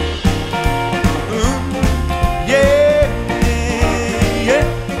 yeah, yeah.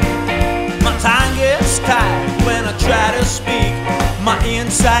 My tongue gets tied when I try to speak. My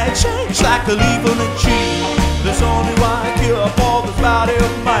inside shakes like a leaf on a tree. There's only one cure for this body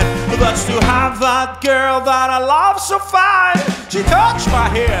of mine. That's to have that girl that I love so fine. She touched my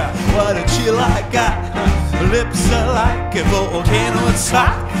hair, what did she like? Got lips are like a volcano, it's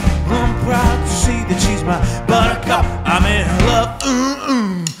hot. I'm proud to see that she's my buttercup. I'm in love,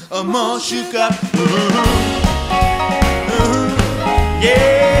 I'm all shook up.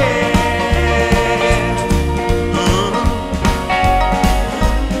 Yeah.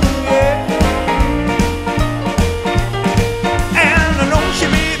 And I know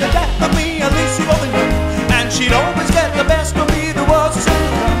she'd be the death of me, at least you only knew. And she'd always get the best of me, there was a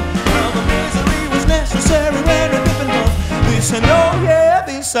second. Well, the misery was necessary when a different love. yeah,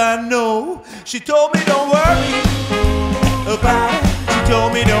 this I know. She told me don't worry about it. She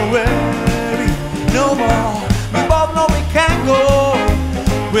told me don't worry no more. We both know we can't go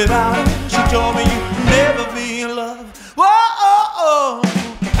without it. She told me you'd never be in love. Whoa, oh, oh.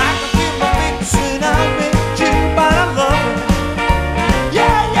 I can feel my feet when I'm with you, but I love it.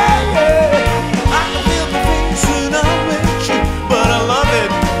 Yeah, yeah, yeah. I can feel my feet when I'm with you, but I love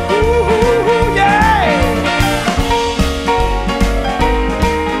it. Ooh, yeah.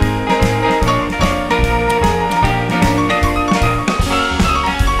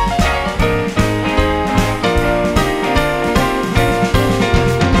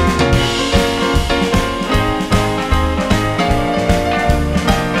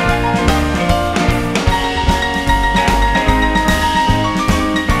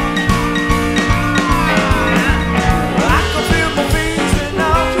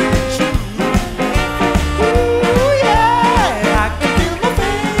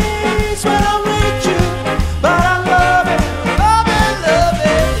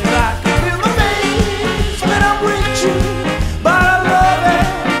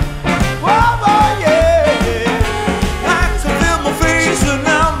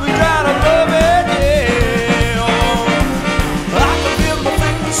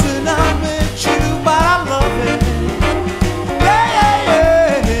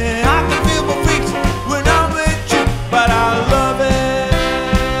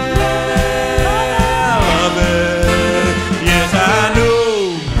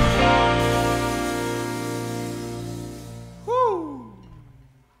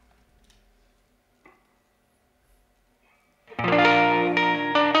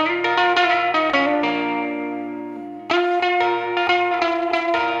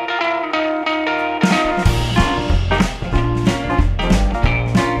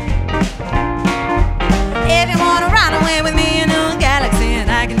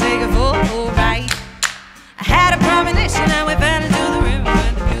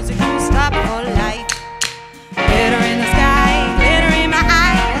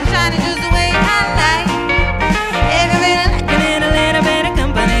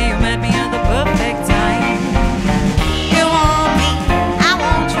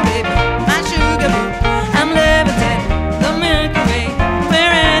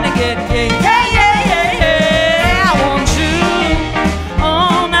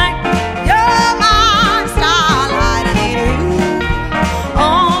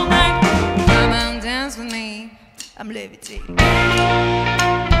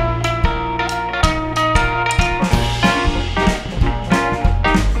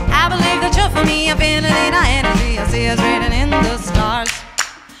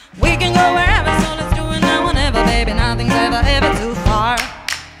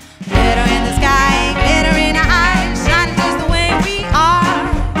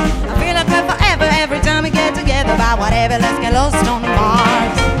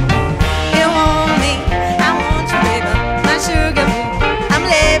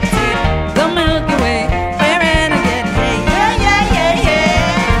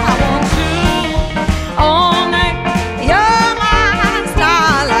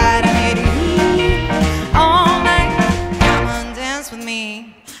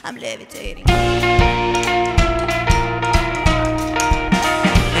 I'm levitating.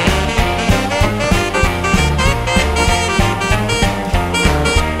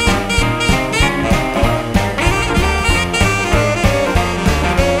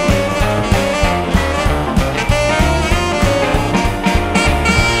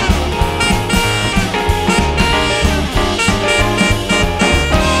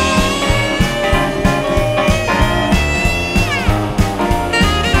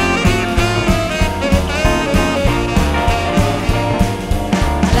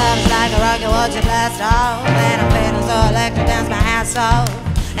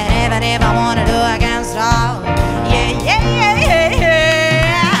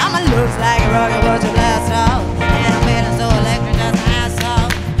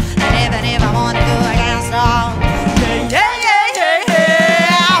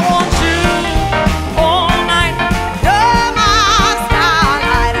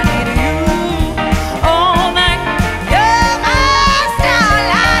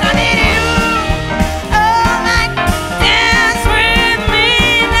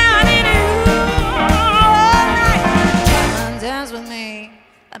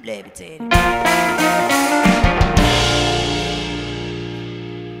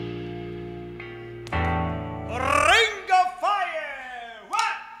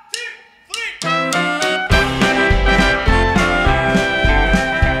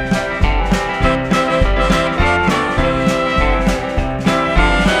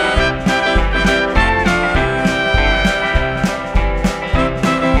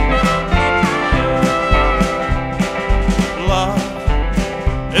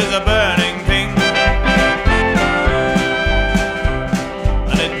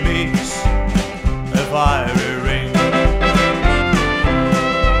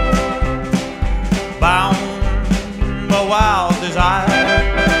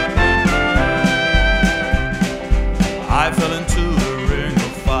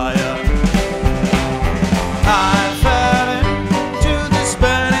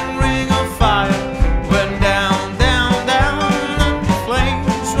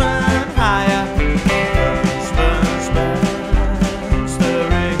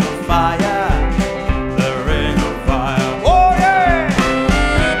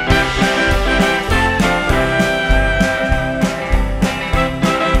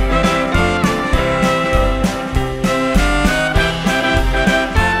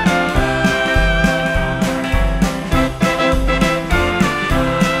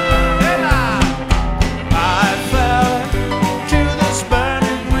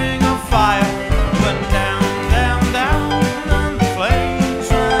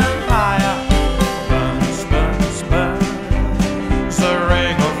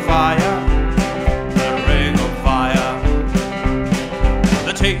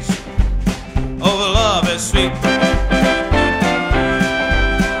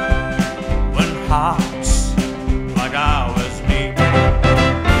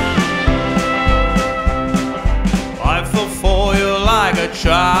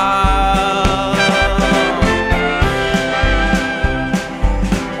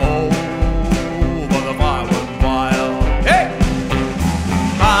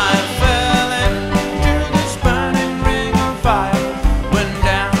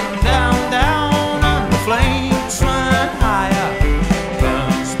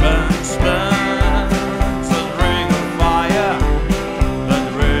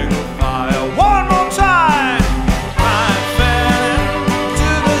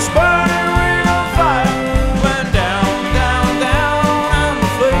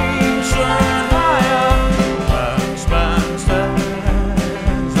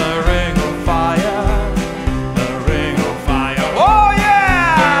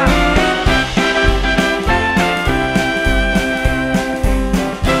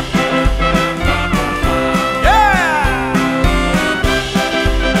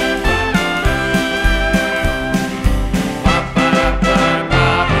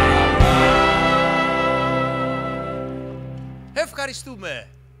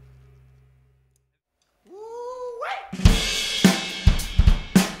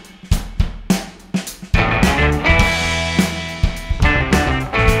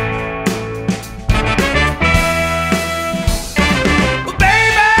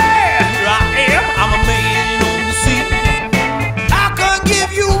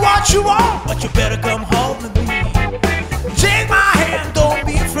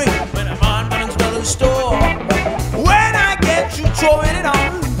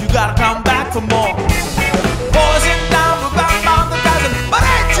 gotta come back for more. Poison down about the dozen, but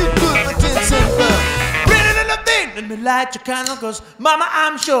ain't too good for 10 cents. Pretty little thing, let me light your candle, cause mama,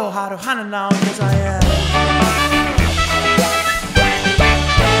 I'm sure how to handle now, yes I am.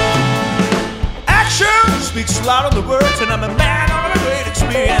 Action speaks louder than words, and I'm a man of a great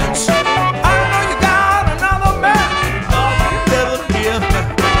experience. I know you got another man, all you never hear.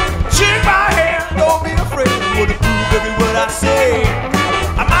 Shake my hand, don't be afraid, would approve every word I say.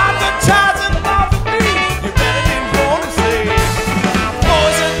 I'm advertising all for me, you better didn't want to say.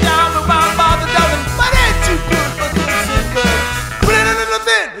 Poison down around by the dozen, but ain't too good for this simple. Pretty little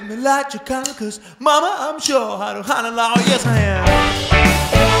thing, let me light your candle, cause mama, I'm sure how to handle now, yes I am.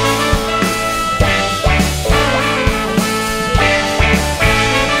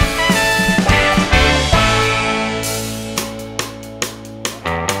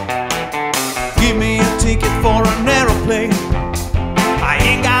 For an aeroplane, I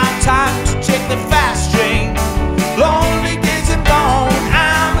ain't got time to take the fast train. Lonely days are gone,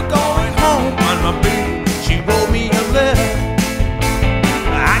 I'm going home. And my baby, she wrote me a letter.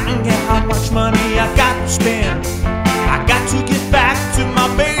 I can get how much money I got to spend. I got to get back to my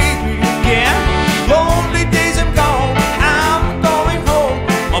baby again. Lonely days are gone, I'm going home.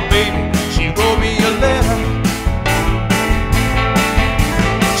 My baby, she wrote me a letter.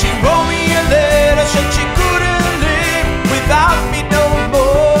 She wrote me a letter, said she without me no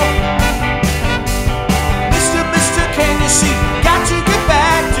more. Mister, can you see? Got to get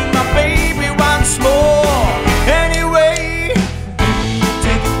back to my baby once more. Anyway,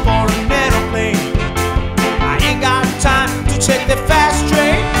 take it for an aeroplane. I ain't got time to take the fast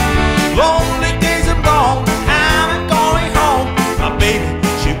train. Lonely days are gone, I'm going home. My baby,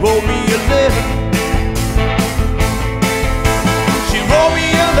 she wrote me a letter. She wrote me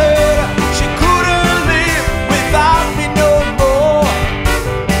a letter. She couldn't live without me.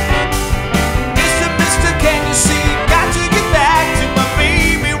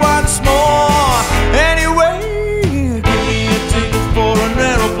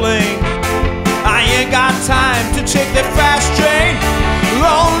 Time to take the fast train.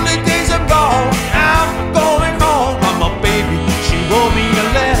 Lonely days are gone, I'm going home. And my baby, she wrote me a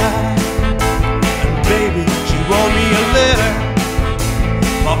letter. And baby, she wrote me a letter.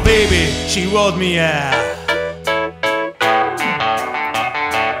 My baby, she wrote me a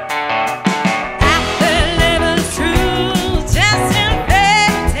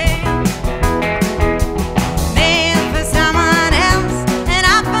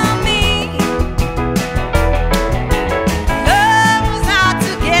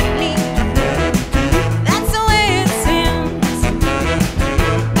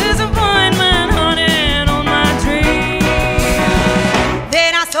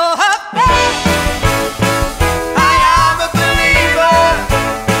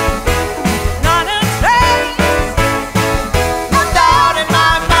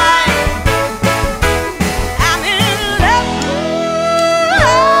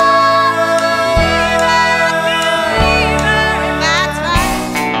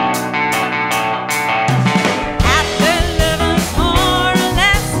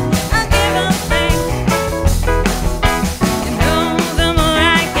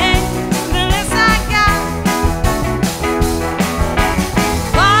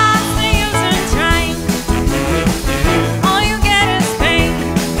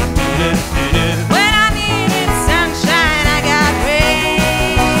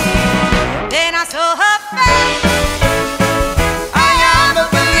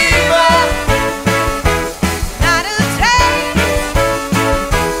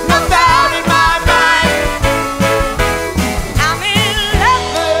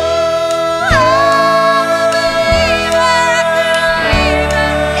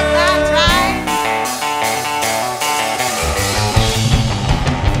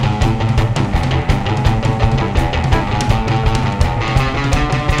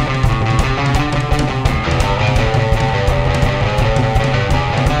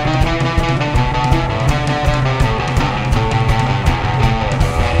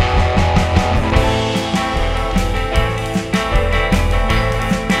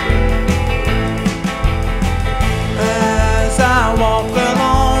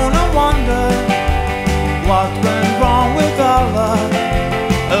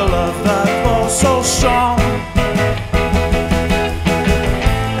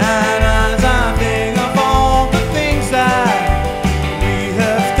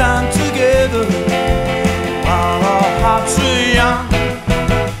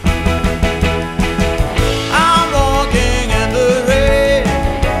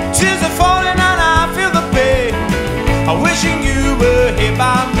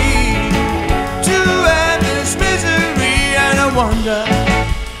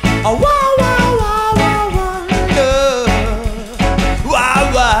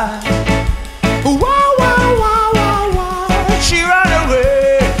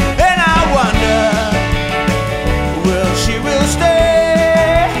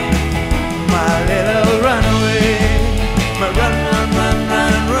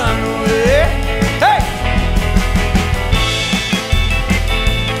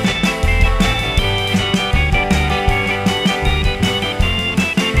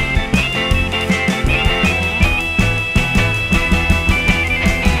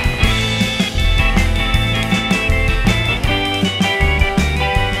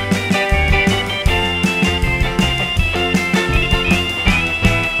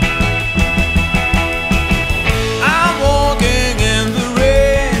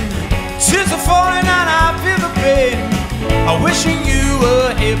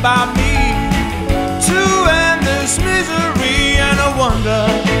by me to end this misery, and I wonder,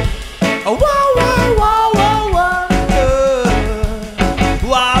 oh, why, wonder,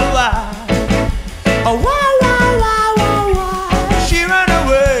 why, oh, why, she ran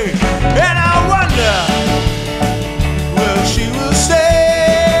away, and I wonder, will she will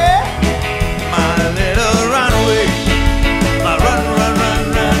stay, my little runaway, my run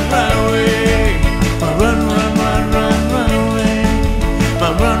away, my run away, my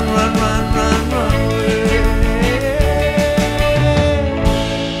run away.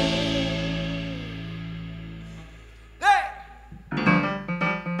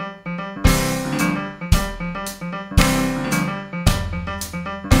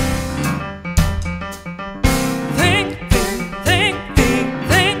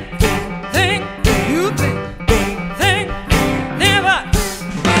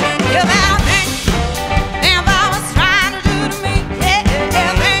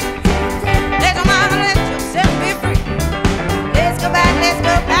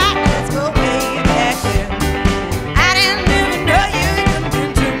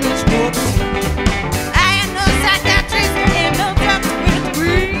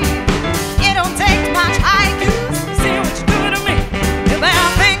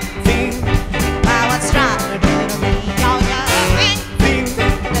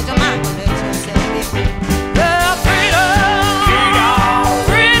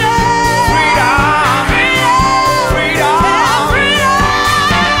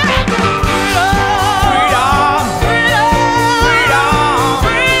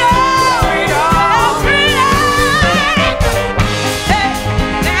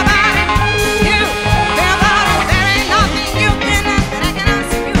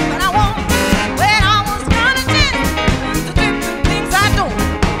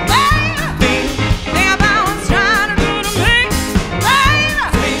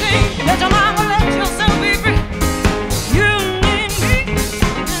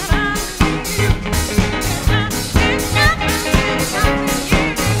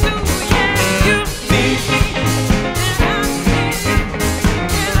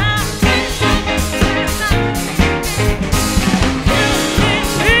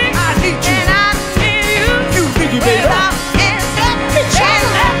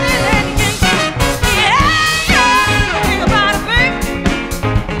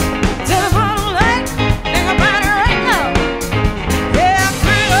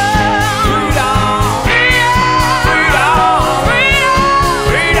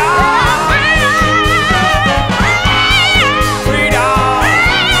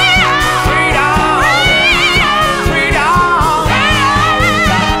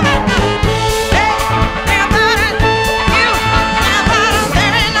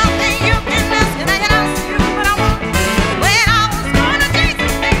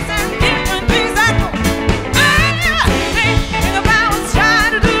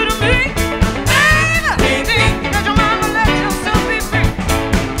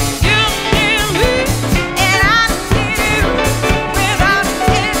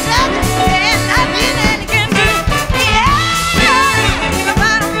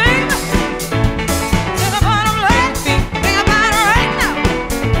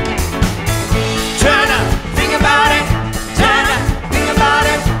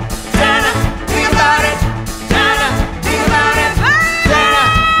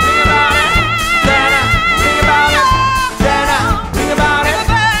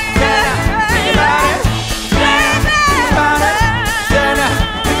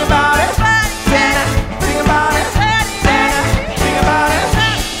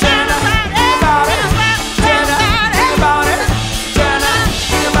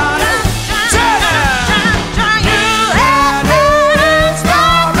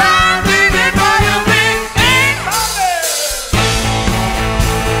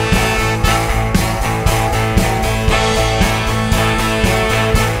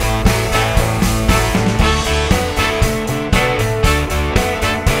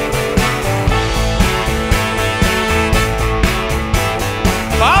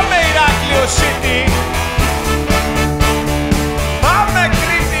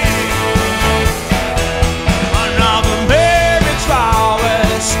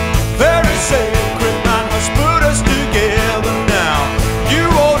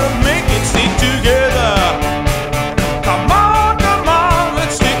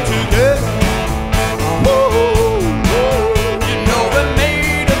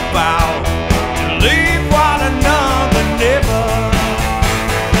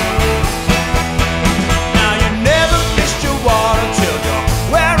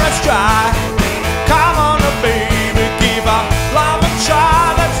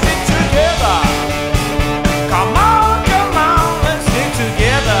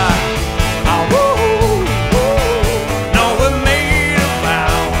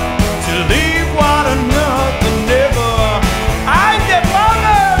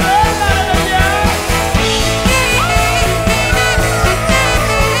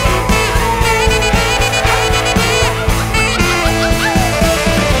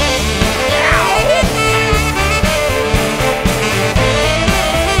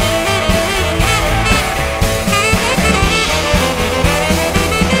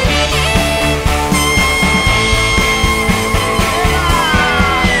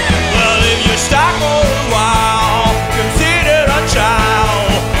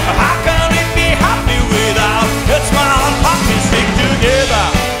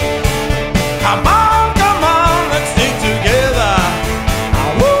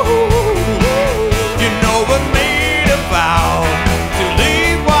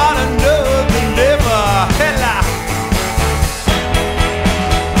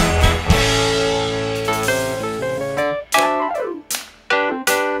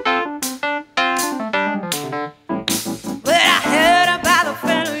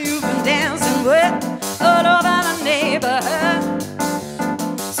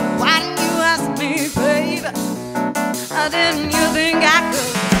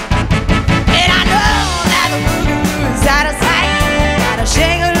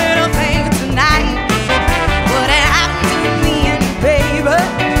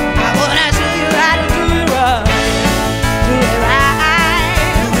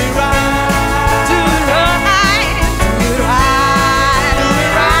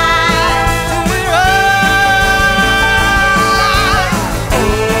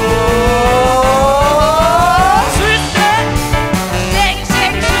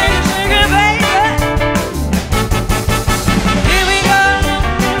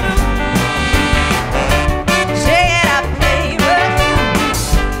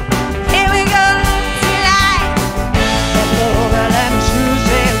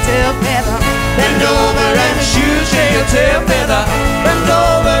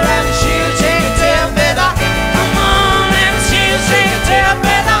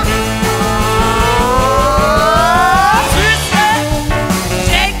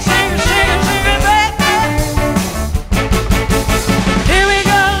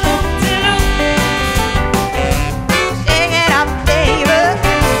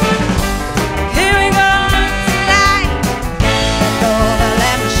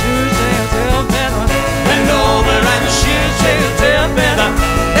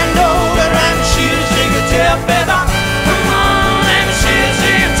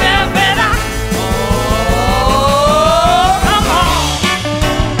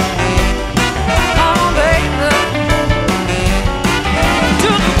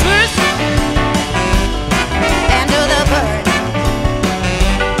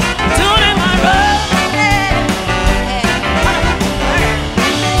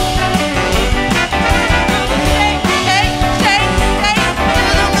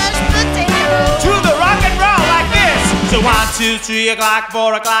 2, 3 o'clock,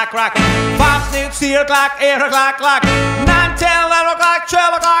 4 o'clock, rock. 5, 6, 7 o'clock, 8 o'clock, clock. 9, 10, 11 o'clock,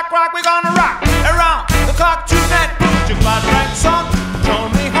 12 o'clock, rock. We're gonna rock around the clock tonight. Put your clock right song, show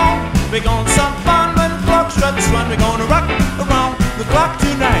me home. We're gonna some fun when the clock strikes 1. We're gonna rock around the clock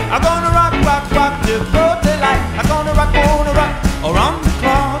tonight. I'm gonna rock, rock, rock till broad daylight. I'm gonna rock around the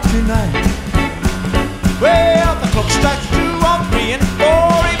clock tonight. Well, the clock strikes 2 or 3 and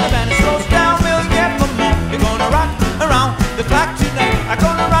 4. If the band slows down, we'll get one more. We're gonna rock around the clock tonight. I'm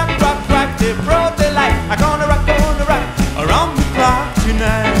gonna rock, rock, rock till broad daylight. I'm gonna rock around the clock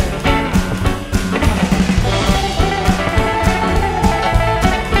tonight.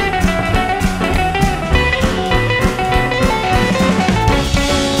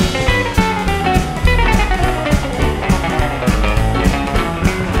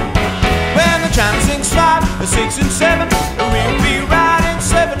 When the chant sings 5, 6 and 7, we'll be right in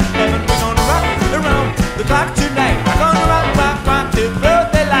 7, 11. We're gonna rock around the clock tonight. I'm gonna rock, rock, rock till broad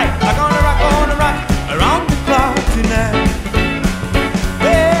daylight. I'm gonna rock around the clock tonight.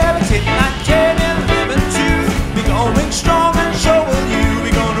 Well, it's hit 9, 10, 11, 2. We're going strong and so will you.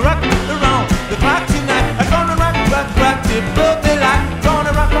 We're gonna rock around the clock tonight. I'm gonna rock, rock, rock till broad daylight.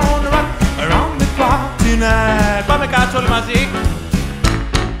 Gonna rock around the clock tonight. Πάμε κάτω όλοι μαζί.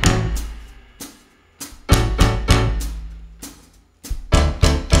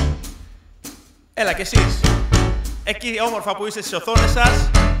 Έλα κι εσείς, εκεί όμορφα που είστε στις οθόνες σας,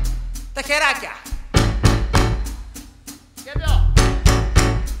 τα χεράκια. Και εδώ,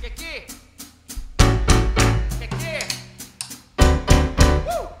 και εκεί, και εκεί.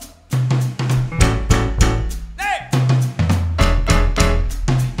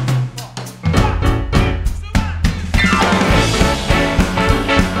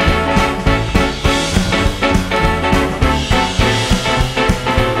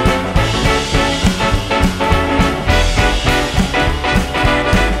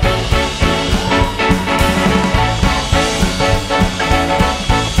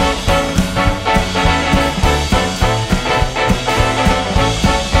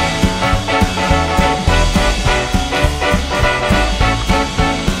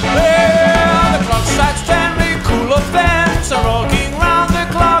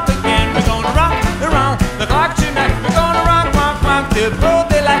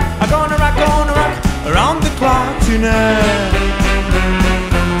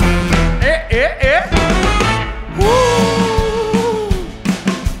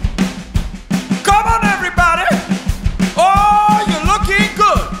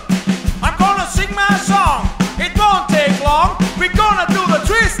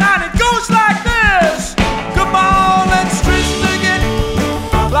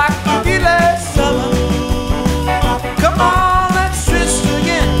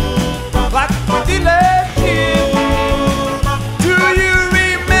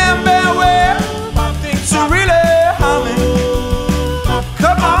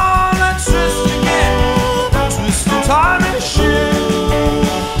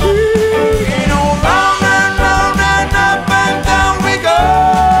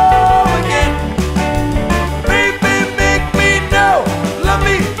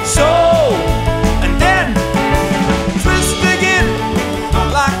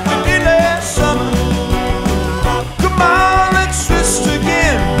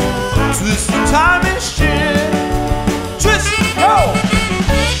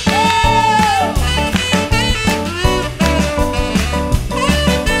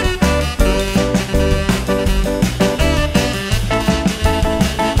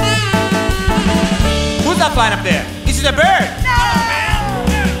 Flying up there? Is it a bird? No, man.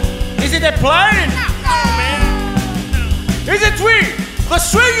 Is it a plane? No, man. Is it we, the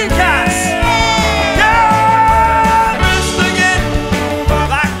Swingin Cats? Yeah! We're swinging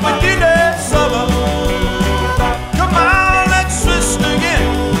like we did last summer. Come on, let's twist again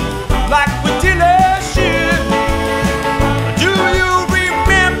like we did last year. Do you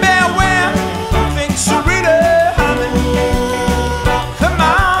remember when things were really humming? Come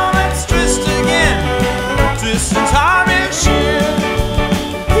on, let's twist again. Twist the time and shit.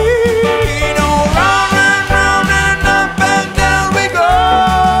 You know, round and round and up and down we go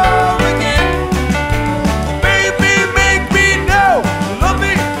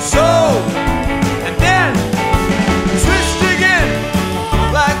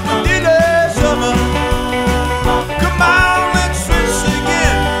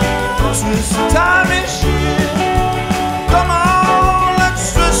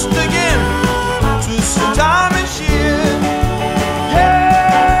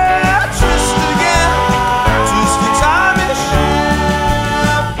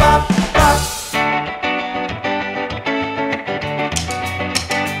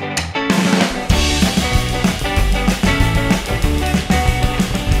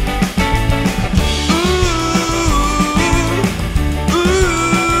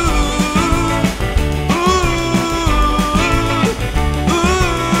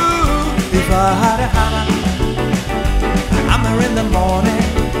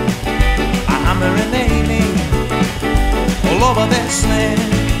over this land.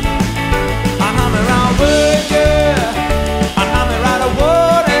 And I'm around with you, and I'm around the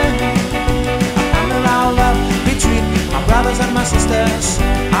water, and I'm around love between my brothers and my sisters.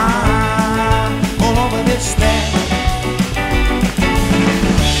 I'm all over this land.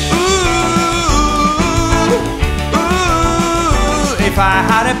 Ooh, ooh, if I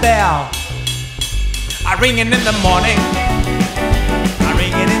had a bell, I ring it in the morning, I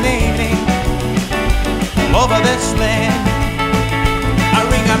ring it in the evening, all over this land. I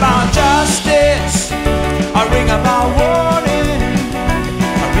ring about justice, I ring about warning,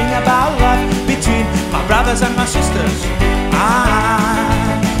 I ring about love between my brothers and my sisters.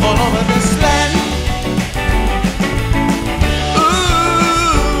 I'm all over this land.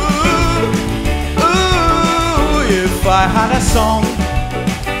 Ooh, ooh, if I had a song,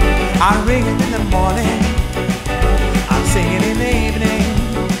 I ring it in the morning, I sing it in the evening,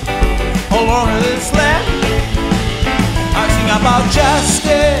 all over this land. I sing about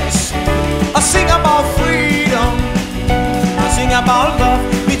justice, I sing about freedom, I sing about love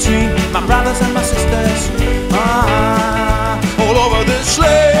between my brothers and my sisters. All over this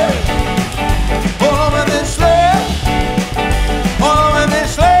land, all over this land, all over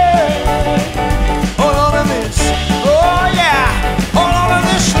this land, all over this, oh yeah, all over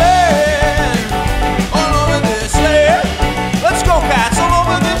this land, all over this land. Let's go, cats, all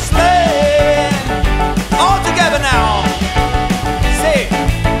over this land, all together now. Say,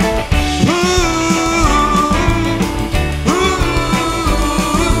 ooh, ooh, ooh, ooh,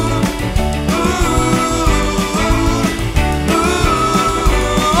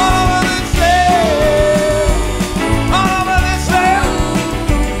 all over this land, all over this land,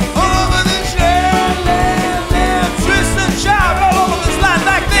 all over this land, land, land. Twist and shout all over this land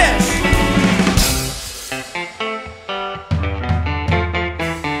like this.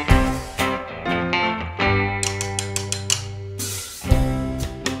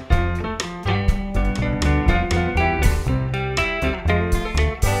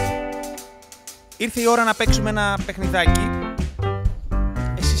 Ήρθε η ώρα να παίξουμε ένα παιχνιδάκι.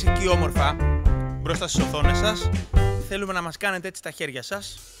 Εσείς εκεί όμορφα, μπροστά στις οθόνες σας, θέλουμε να μας κάνετε έτσι τα χέρια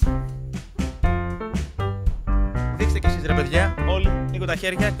σας. Δείξτε κι εσείς ρε παιδιά, όλοι λίγο τα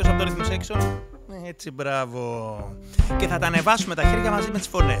χέρια, εκτός από το rhythm section. Έτσι, μπράβο. Και θα τα ανεβάσουμε τα χέρια μαζί με τις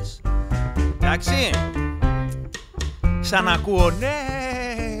φωνές. Εντάξει. Σαν ακούω, ναι,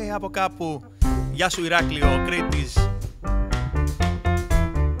 από κάπου. Γεια σου Ηράκλειο, Κρήτης.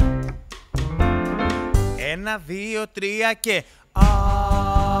 1, 2, 3 και...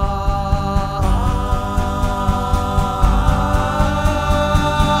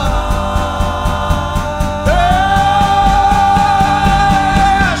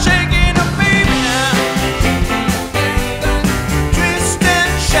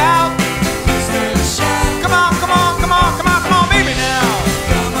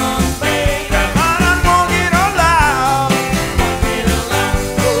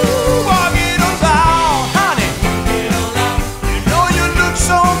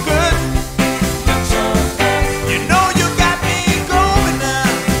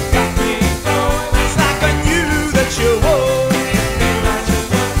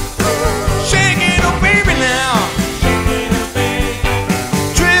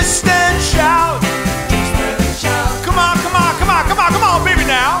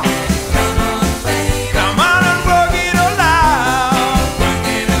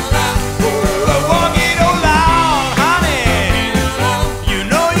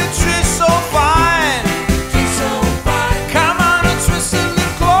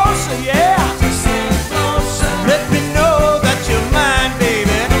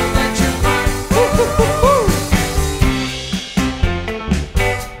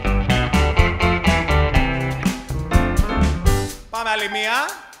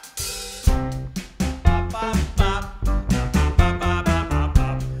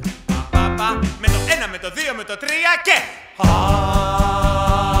 Με το 1, με το 2, με το 3 και...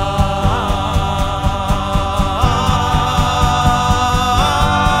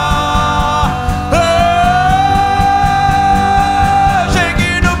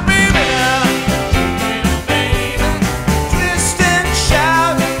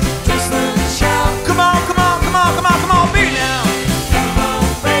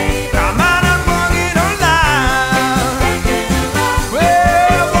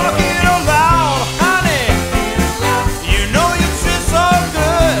 So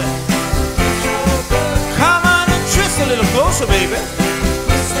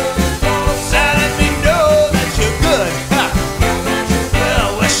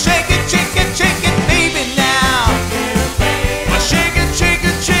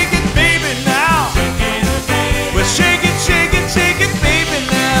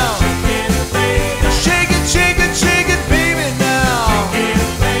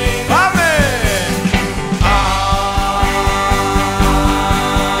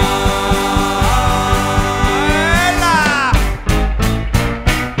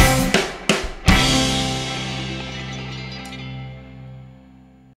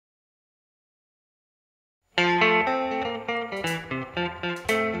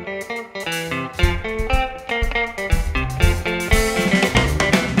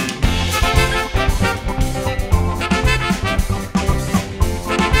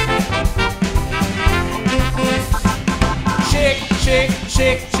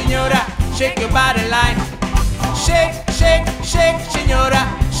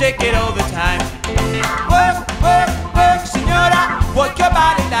shake it all the time. Work, work, work, señora, work your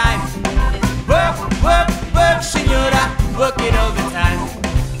body line. Work, work, work, señora, work it all the time.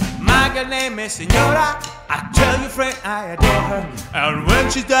 My girl name is Señora, I tell you friend, I adore her. And when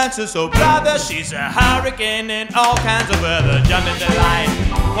she dances, oh brother, she's a hurricane in all kinds of weather. Jump in the line,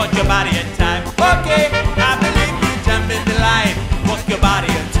 work your body in time. Okay, I believe you, jump in the line, work your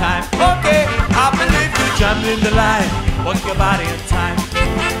body in time. Okay, I believe you, jump in the line, work your body in time.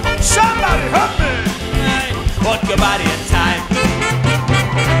 Somebody help me! Work your body in time.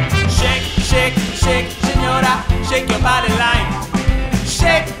 Shake, shake, shake, señora, shake your body line.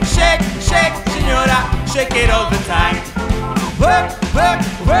 Shake, shake, shake, señora, shake it all the time. Work, work,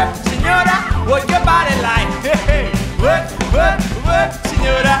 work, señora, work your body line. Hey, hey. Work, work, work,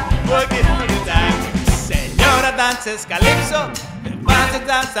 señora, work it all the time. Señora dances calypso, advances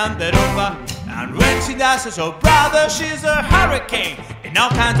dance on the rumba. And when she dances, oh brother, she's a hurricane in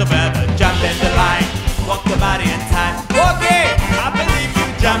all kinds of weather. Jump in the line, walk your body in time. Okay, I believe you,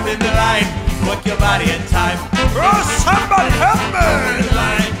 jump in the line, walk your body in time. Oh, somebody help me! Jump in the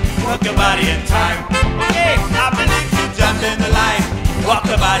line, walk your body in time. Okay, I believe you, jump in the line, walk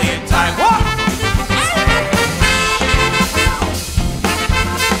your body in time. Walk!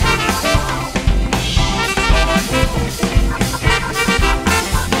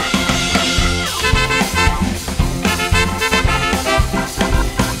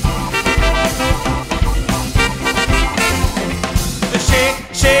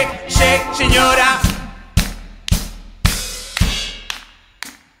 Shake, shake, señora.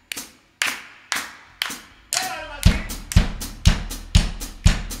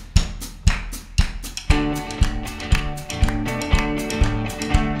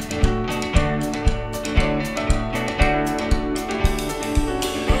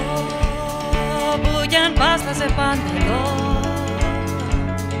 Όπου κι αν πας θα σε παντελώ,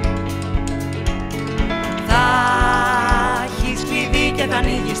 θα έχεις κλειδί και θα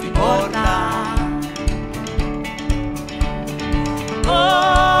ανοίγεις την πόρτα.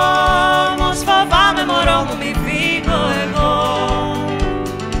 Όμως φοβάμαι μωρό μου μη φύγω εγώ.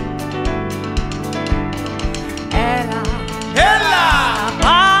 Έλα, έλα, να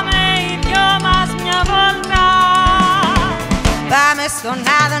πάμε οι δυο μας μια βόλτα. Πάμε στον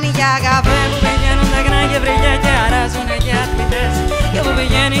Άδωνη για καφέ που πηγαίνουν τα γνά και βρυγιά και αράζουνε και αθλητές. Και που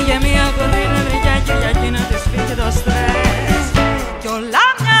πηγαίνει και μια κοντρίνη βρυγιά και για εκείνα της φύγει το στρες. Κι όλα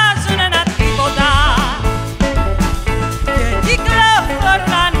μοιάζουν ένα τίποτα και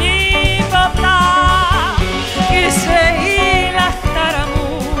κυκλοφορούν ανίποτα. Είσαι η λαχτάρα μου,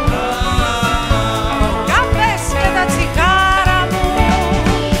 ο καφές και τα τσιγάρα μου.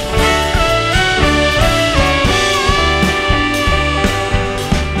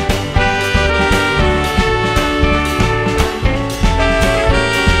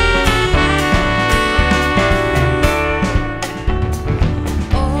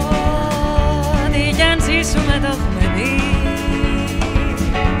 Ό,τι κι αν ζήσουμε το έχουμε δει,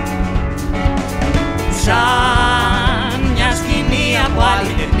 σαν μια σκηνή από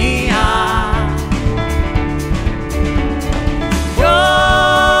άλλη ταινία. Κι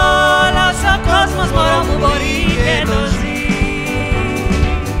όλος ο κόσμος μωρό μου μπορεί και το ζει.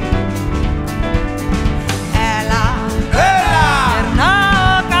 Έλα, έλα.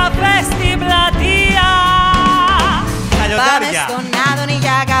 περνάω καφέ στην πλατεία. Πάμε στον Άδωνη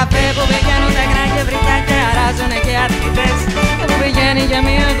για καφέ που πηγαίνουν τα γκρά και βρυχιά και αράζουνε και αθλητές. Και που πηγαίνει για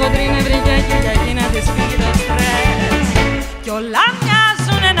μια κοντρίνη βρυχιά και για εκείνα της φύγει το στρες. Κι όλα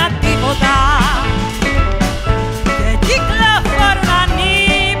μοιάζουν ένα τίποτα και κυκλοφορούν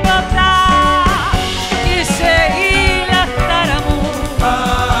ανίποτα. Είσαι η λαχτάρα μου,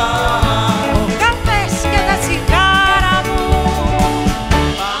 ο καφές και τα τσιγάρα μου.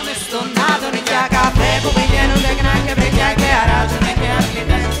 Πάμε στον Άδωνη για καφέ που πηγαίνουν τεκνά και βρυχιά και αράζουνε και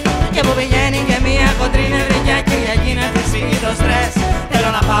αθλητές. Και που πηγαίνει και μια κοντρίνη βρυχιά και για εκείνα της φύγει το στρες. Θέλω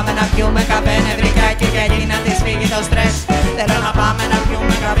να πάμε να πιούμε καφέ νευρικά και για εκείνα της φύγει το στρες. Θέλω να πάμε να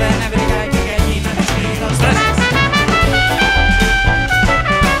πιούμε καφέ νευρικά και για εκείνα της φύγει το στρες.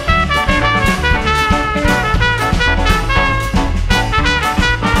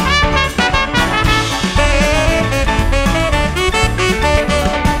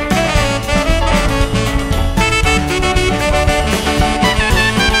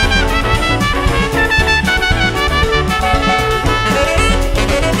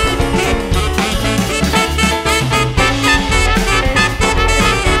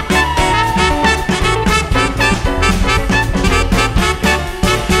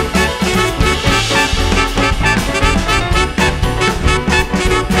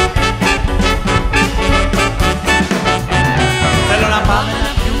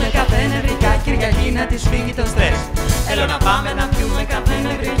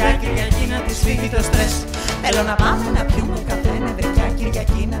 Θέλω να πάμε να πιούμε καφέ νευρικιά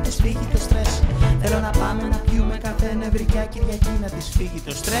Κυριακή να της φύγει το στρες. Θέλω να πάμε να πιούμε καφέ νευρικιά Κυριακή να της φύγει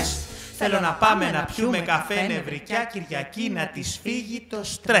το στρες. Θέλω να πάμε να πιούμε καφέ νευρικιά Κυριακή να της φύγει το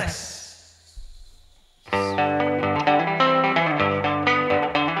στρες.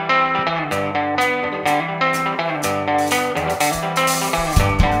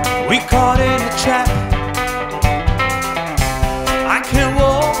 We caught in a trap. I can't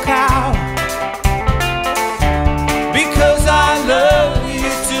walk out because I love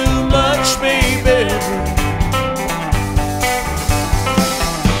you too much, baby.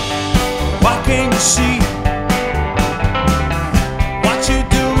 Why can't you see what you're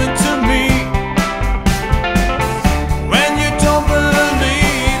doing to me when you don't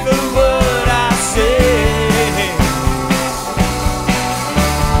believe a word I say?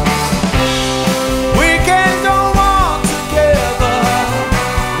 We can go on together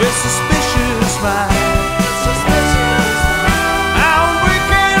with suspicious minds, and we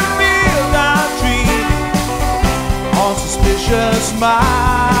can build our dreams on suspicious minds.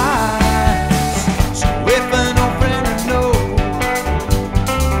 So if an old friend I know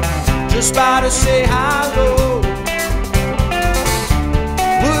just by to say hello,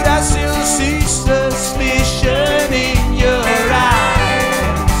 would I still see suspicion in your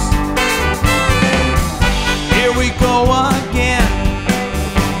eyes? Here we go again,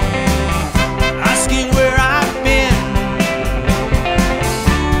 asking where I've been.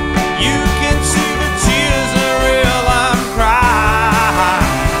 You can see the tears are real, I'm crying.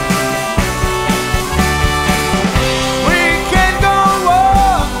 We can go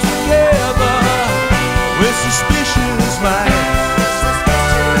on together with suspicious minds,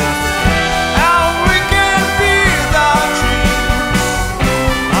 and we can build our dreams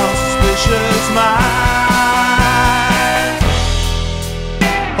on suspicious minds.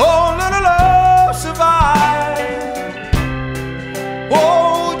 Oh, let our love survive.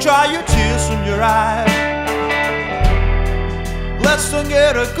 Oh, dry your tears from your eyes. Let's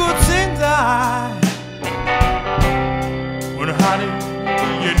forget a good thing die. When honey,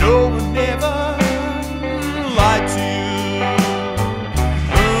 you know I never lied to you.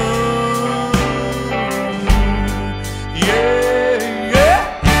 Yeah, yeah.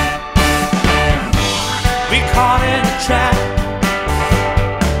 We caught in a trap.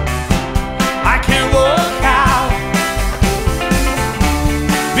 I can't walk out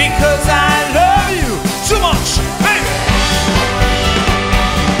because I love you too much, baby.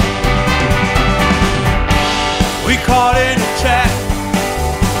 We caught in a trap.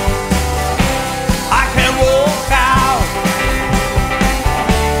 I can't walk out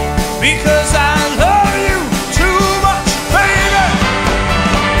because I love you too much, baby.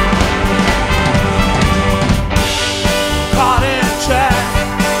 Caught in a trap.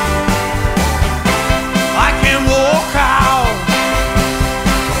 I can't walk out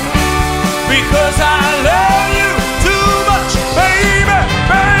because I love you too much, baby,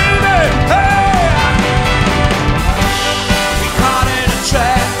 baby. Hey. We caught in a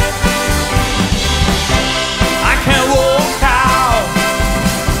trap. I can't walk out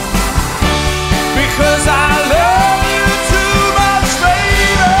because I love you too much,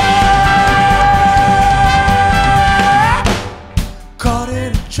 baby. Caught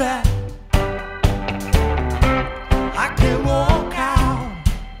in a trap. I can't walk out.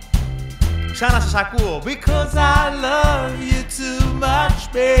 Ξανά σας ακούω. Because I love you too much,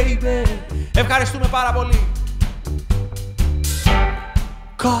 baby. Ευχαριστούμε πάρα πολύ.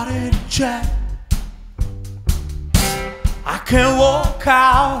 Caught in a trap. I can't walk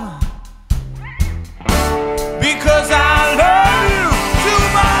out because I love you too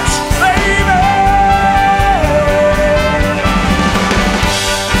much, baby.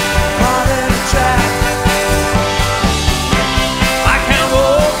 Caught in a trap. I can't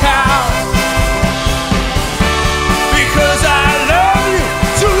walk out because I love you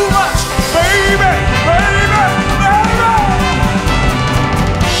too much, baby, baby, baby.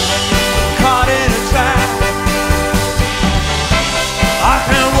 Caught in a trap. I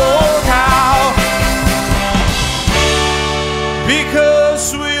can't walk out because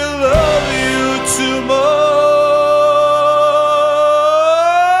we love you too much.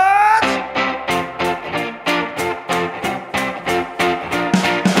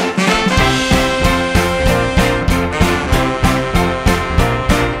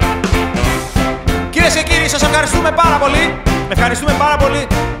 Κυρίες και κύριοι, σας ευχαριστούμε πάρα πολύ. Ευχαριστούμε πάρα πολύ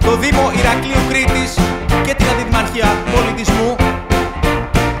το Δήμο Ηρακλείου Κρήτης και την Αντιδημαρχία Πολιτισμού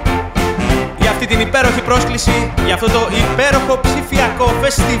για αυτή την υπέροχη πρόσκληση, για αυτό το υπέροχο ψηφιακό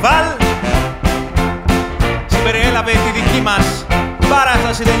φεστιβάλ. Συμπεριέλαβε τη δική μας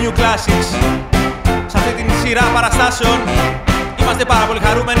παράσταση The New Classics. Σας αυτή την σειρά παραστάσεων. Είμαστε πάρα πολύ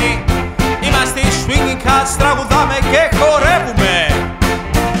χαρούμενοι. Είμαστε οι Swingin Cats, τραγουδάμε και χορεύουμε.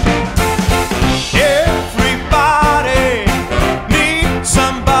 Everybody needs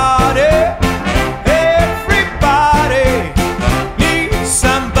somebody. Everybody needs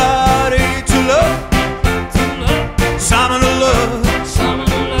somebody to love. Someone to love.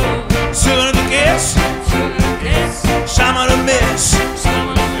 Someone to kiss. Someone to miss.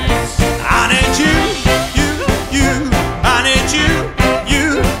 I need you, you. I need you,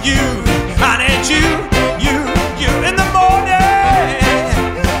 you. I need you, you. In the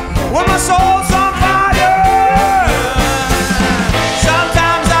morning, when my soul's on fire.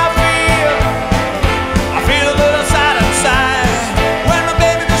 Sometimes I feel a little sad inside. When my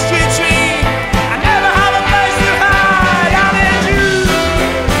baby mistreats me, I never have a place to hide. I need you.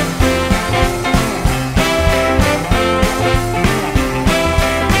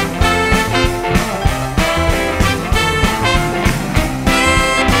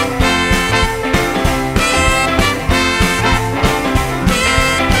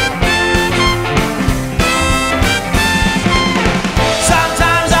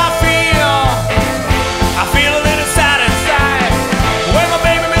 Sometimes I feel a little sad inside. When my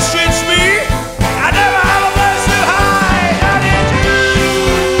baby mistreats me, I never have a place to hide. I need you.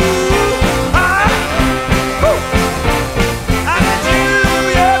 I need you,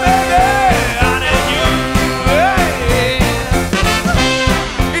 yeah, baby. I need you. Yeah.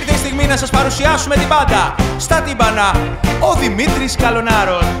 Ήρθε η στιγμή να σας παρουσιάσουμε την μπάντα. Στα τύμπανα, ο Δημήτρης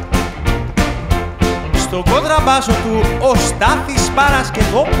Καλονάρος. Στο κόντραμπάσο του, ο Στάθης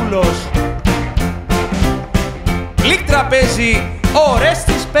Παρασκευόπουλος. Κλικ τραπέζι, ο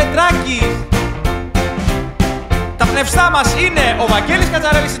Ρέστης Πετράκης. Τα πνευστά μας είναι ο Βαγγέλης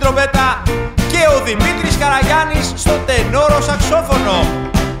Κατσαρέλης στην τρομπέτα και ο Δημήτρης Καραγιάννης στο τενόρο σαξόφωνο.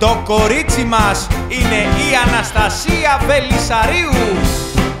 Το κορίτσι μας είναι η Αναστασία Βελισσαρίου.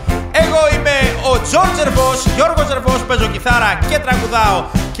 Εγώ είμαι ο George Zervos, Γιώργος Ζερβός, παίζω κιθάρα και τραγουδάω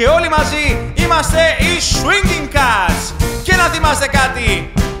και όλοι μαζί είμαστε οι Swingin Cats. Και να θυμάστε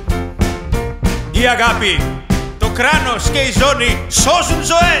κάτι, η αγάπη, το κράνος και η ζώνη σώζουν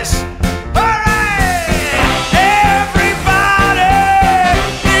ζωές. Alright!